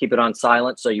 24/7. I keep it on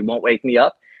silent so you won't wake me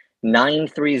up.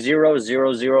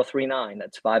 930-0039.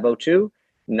 That's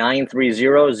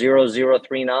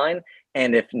 502-930-0039.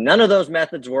 And if none of those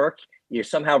methods work, you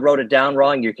somehow wrote it down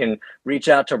wrong, you can reach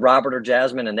out to Robert or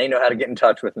Jasmine, and they know how to get in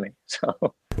touch with me. So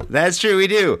that's true, we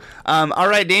do. All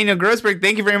right, Daniel Grossberg,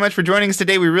 thank you very much for joining us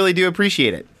today. We really do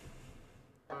appreciate it.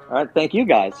 All right. Thank you,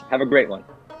 guys. Have a great one.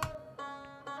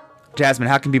 Jasmine,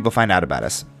 how can people find out about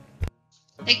us?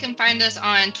 They can find us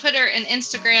on Twitter and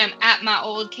Instagram at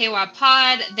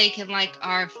MyOldKYPod. They can like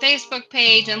our Facebook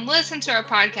page and listen to our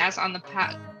podcast on the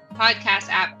podcast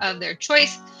app of their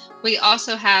choice. We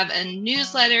also have a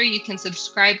newsletter. You can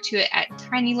subscribe to it at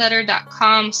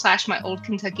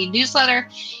tinyletter.com/myoldkentuckynewsletter.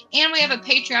 And we have a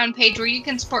Patreon page where you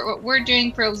can support what we're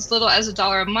doing for as little as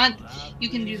 $1 a month. You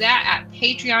can do that at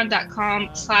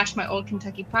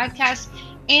patreon.com/myoldkentuckypodcast.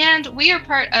 And we are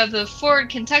part of the Forward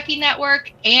Kentucky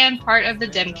Network and part of the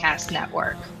Demcast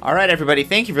Network. All right, everybody.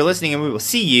 Thank you for listening, and we will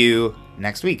see you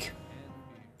next week.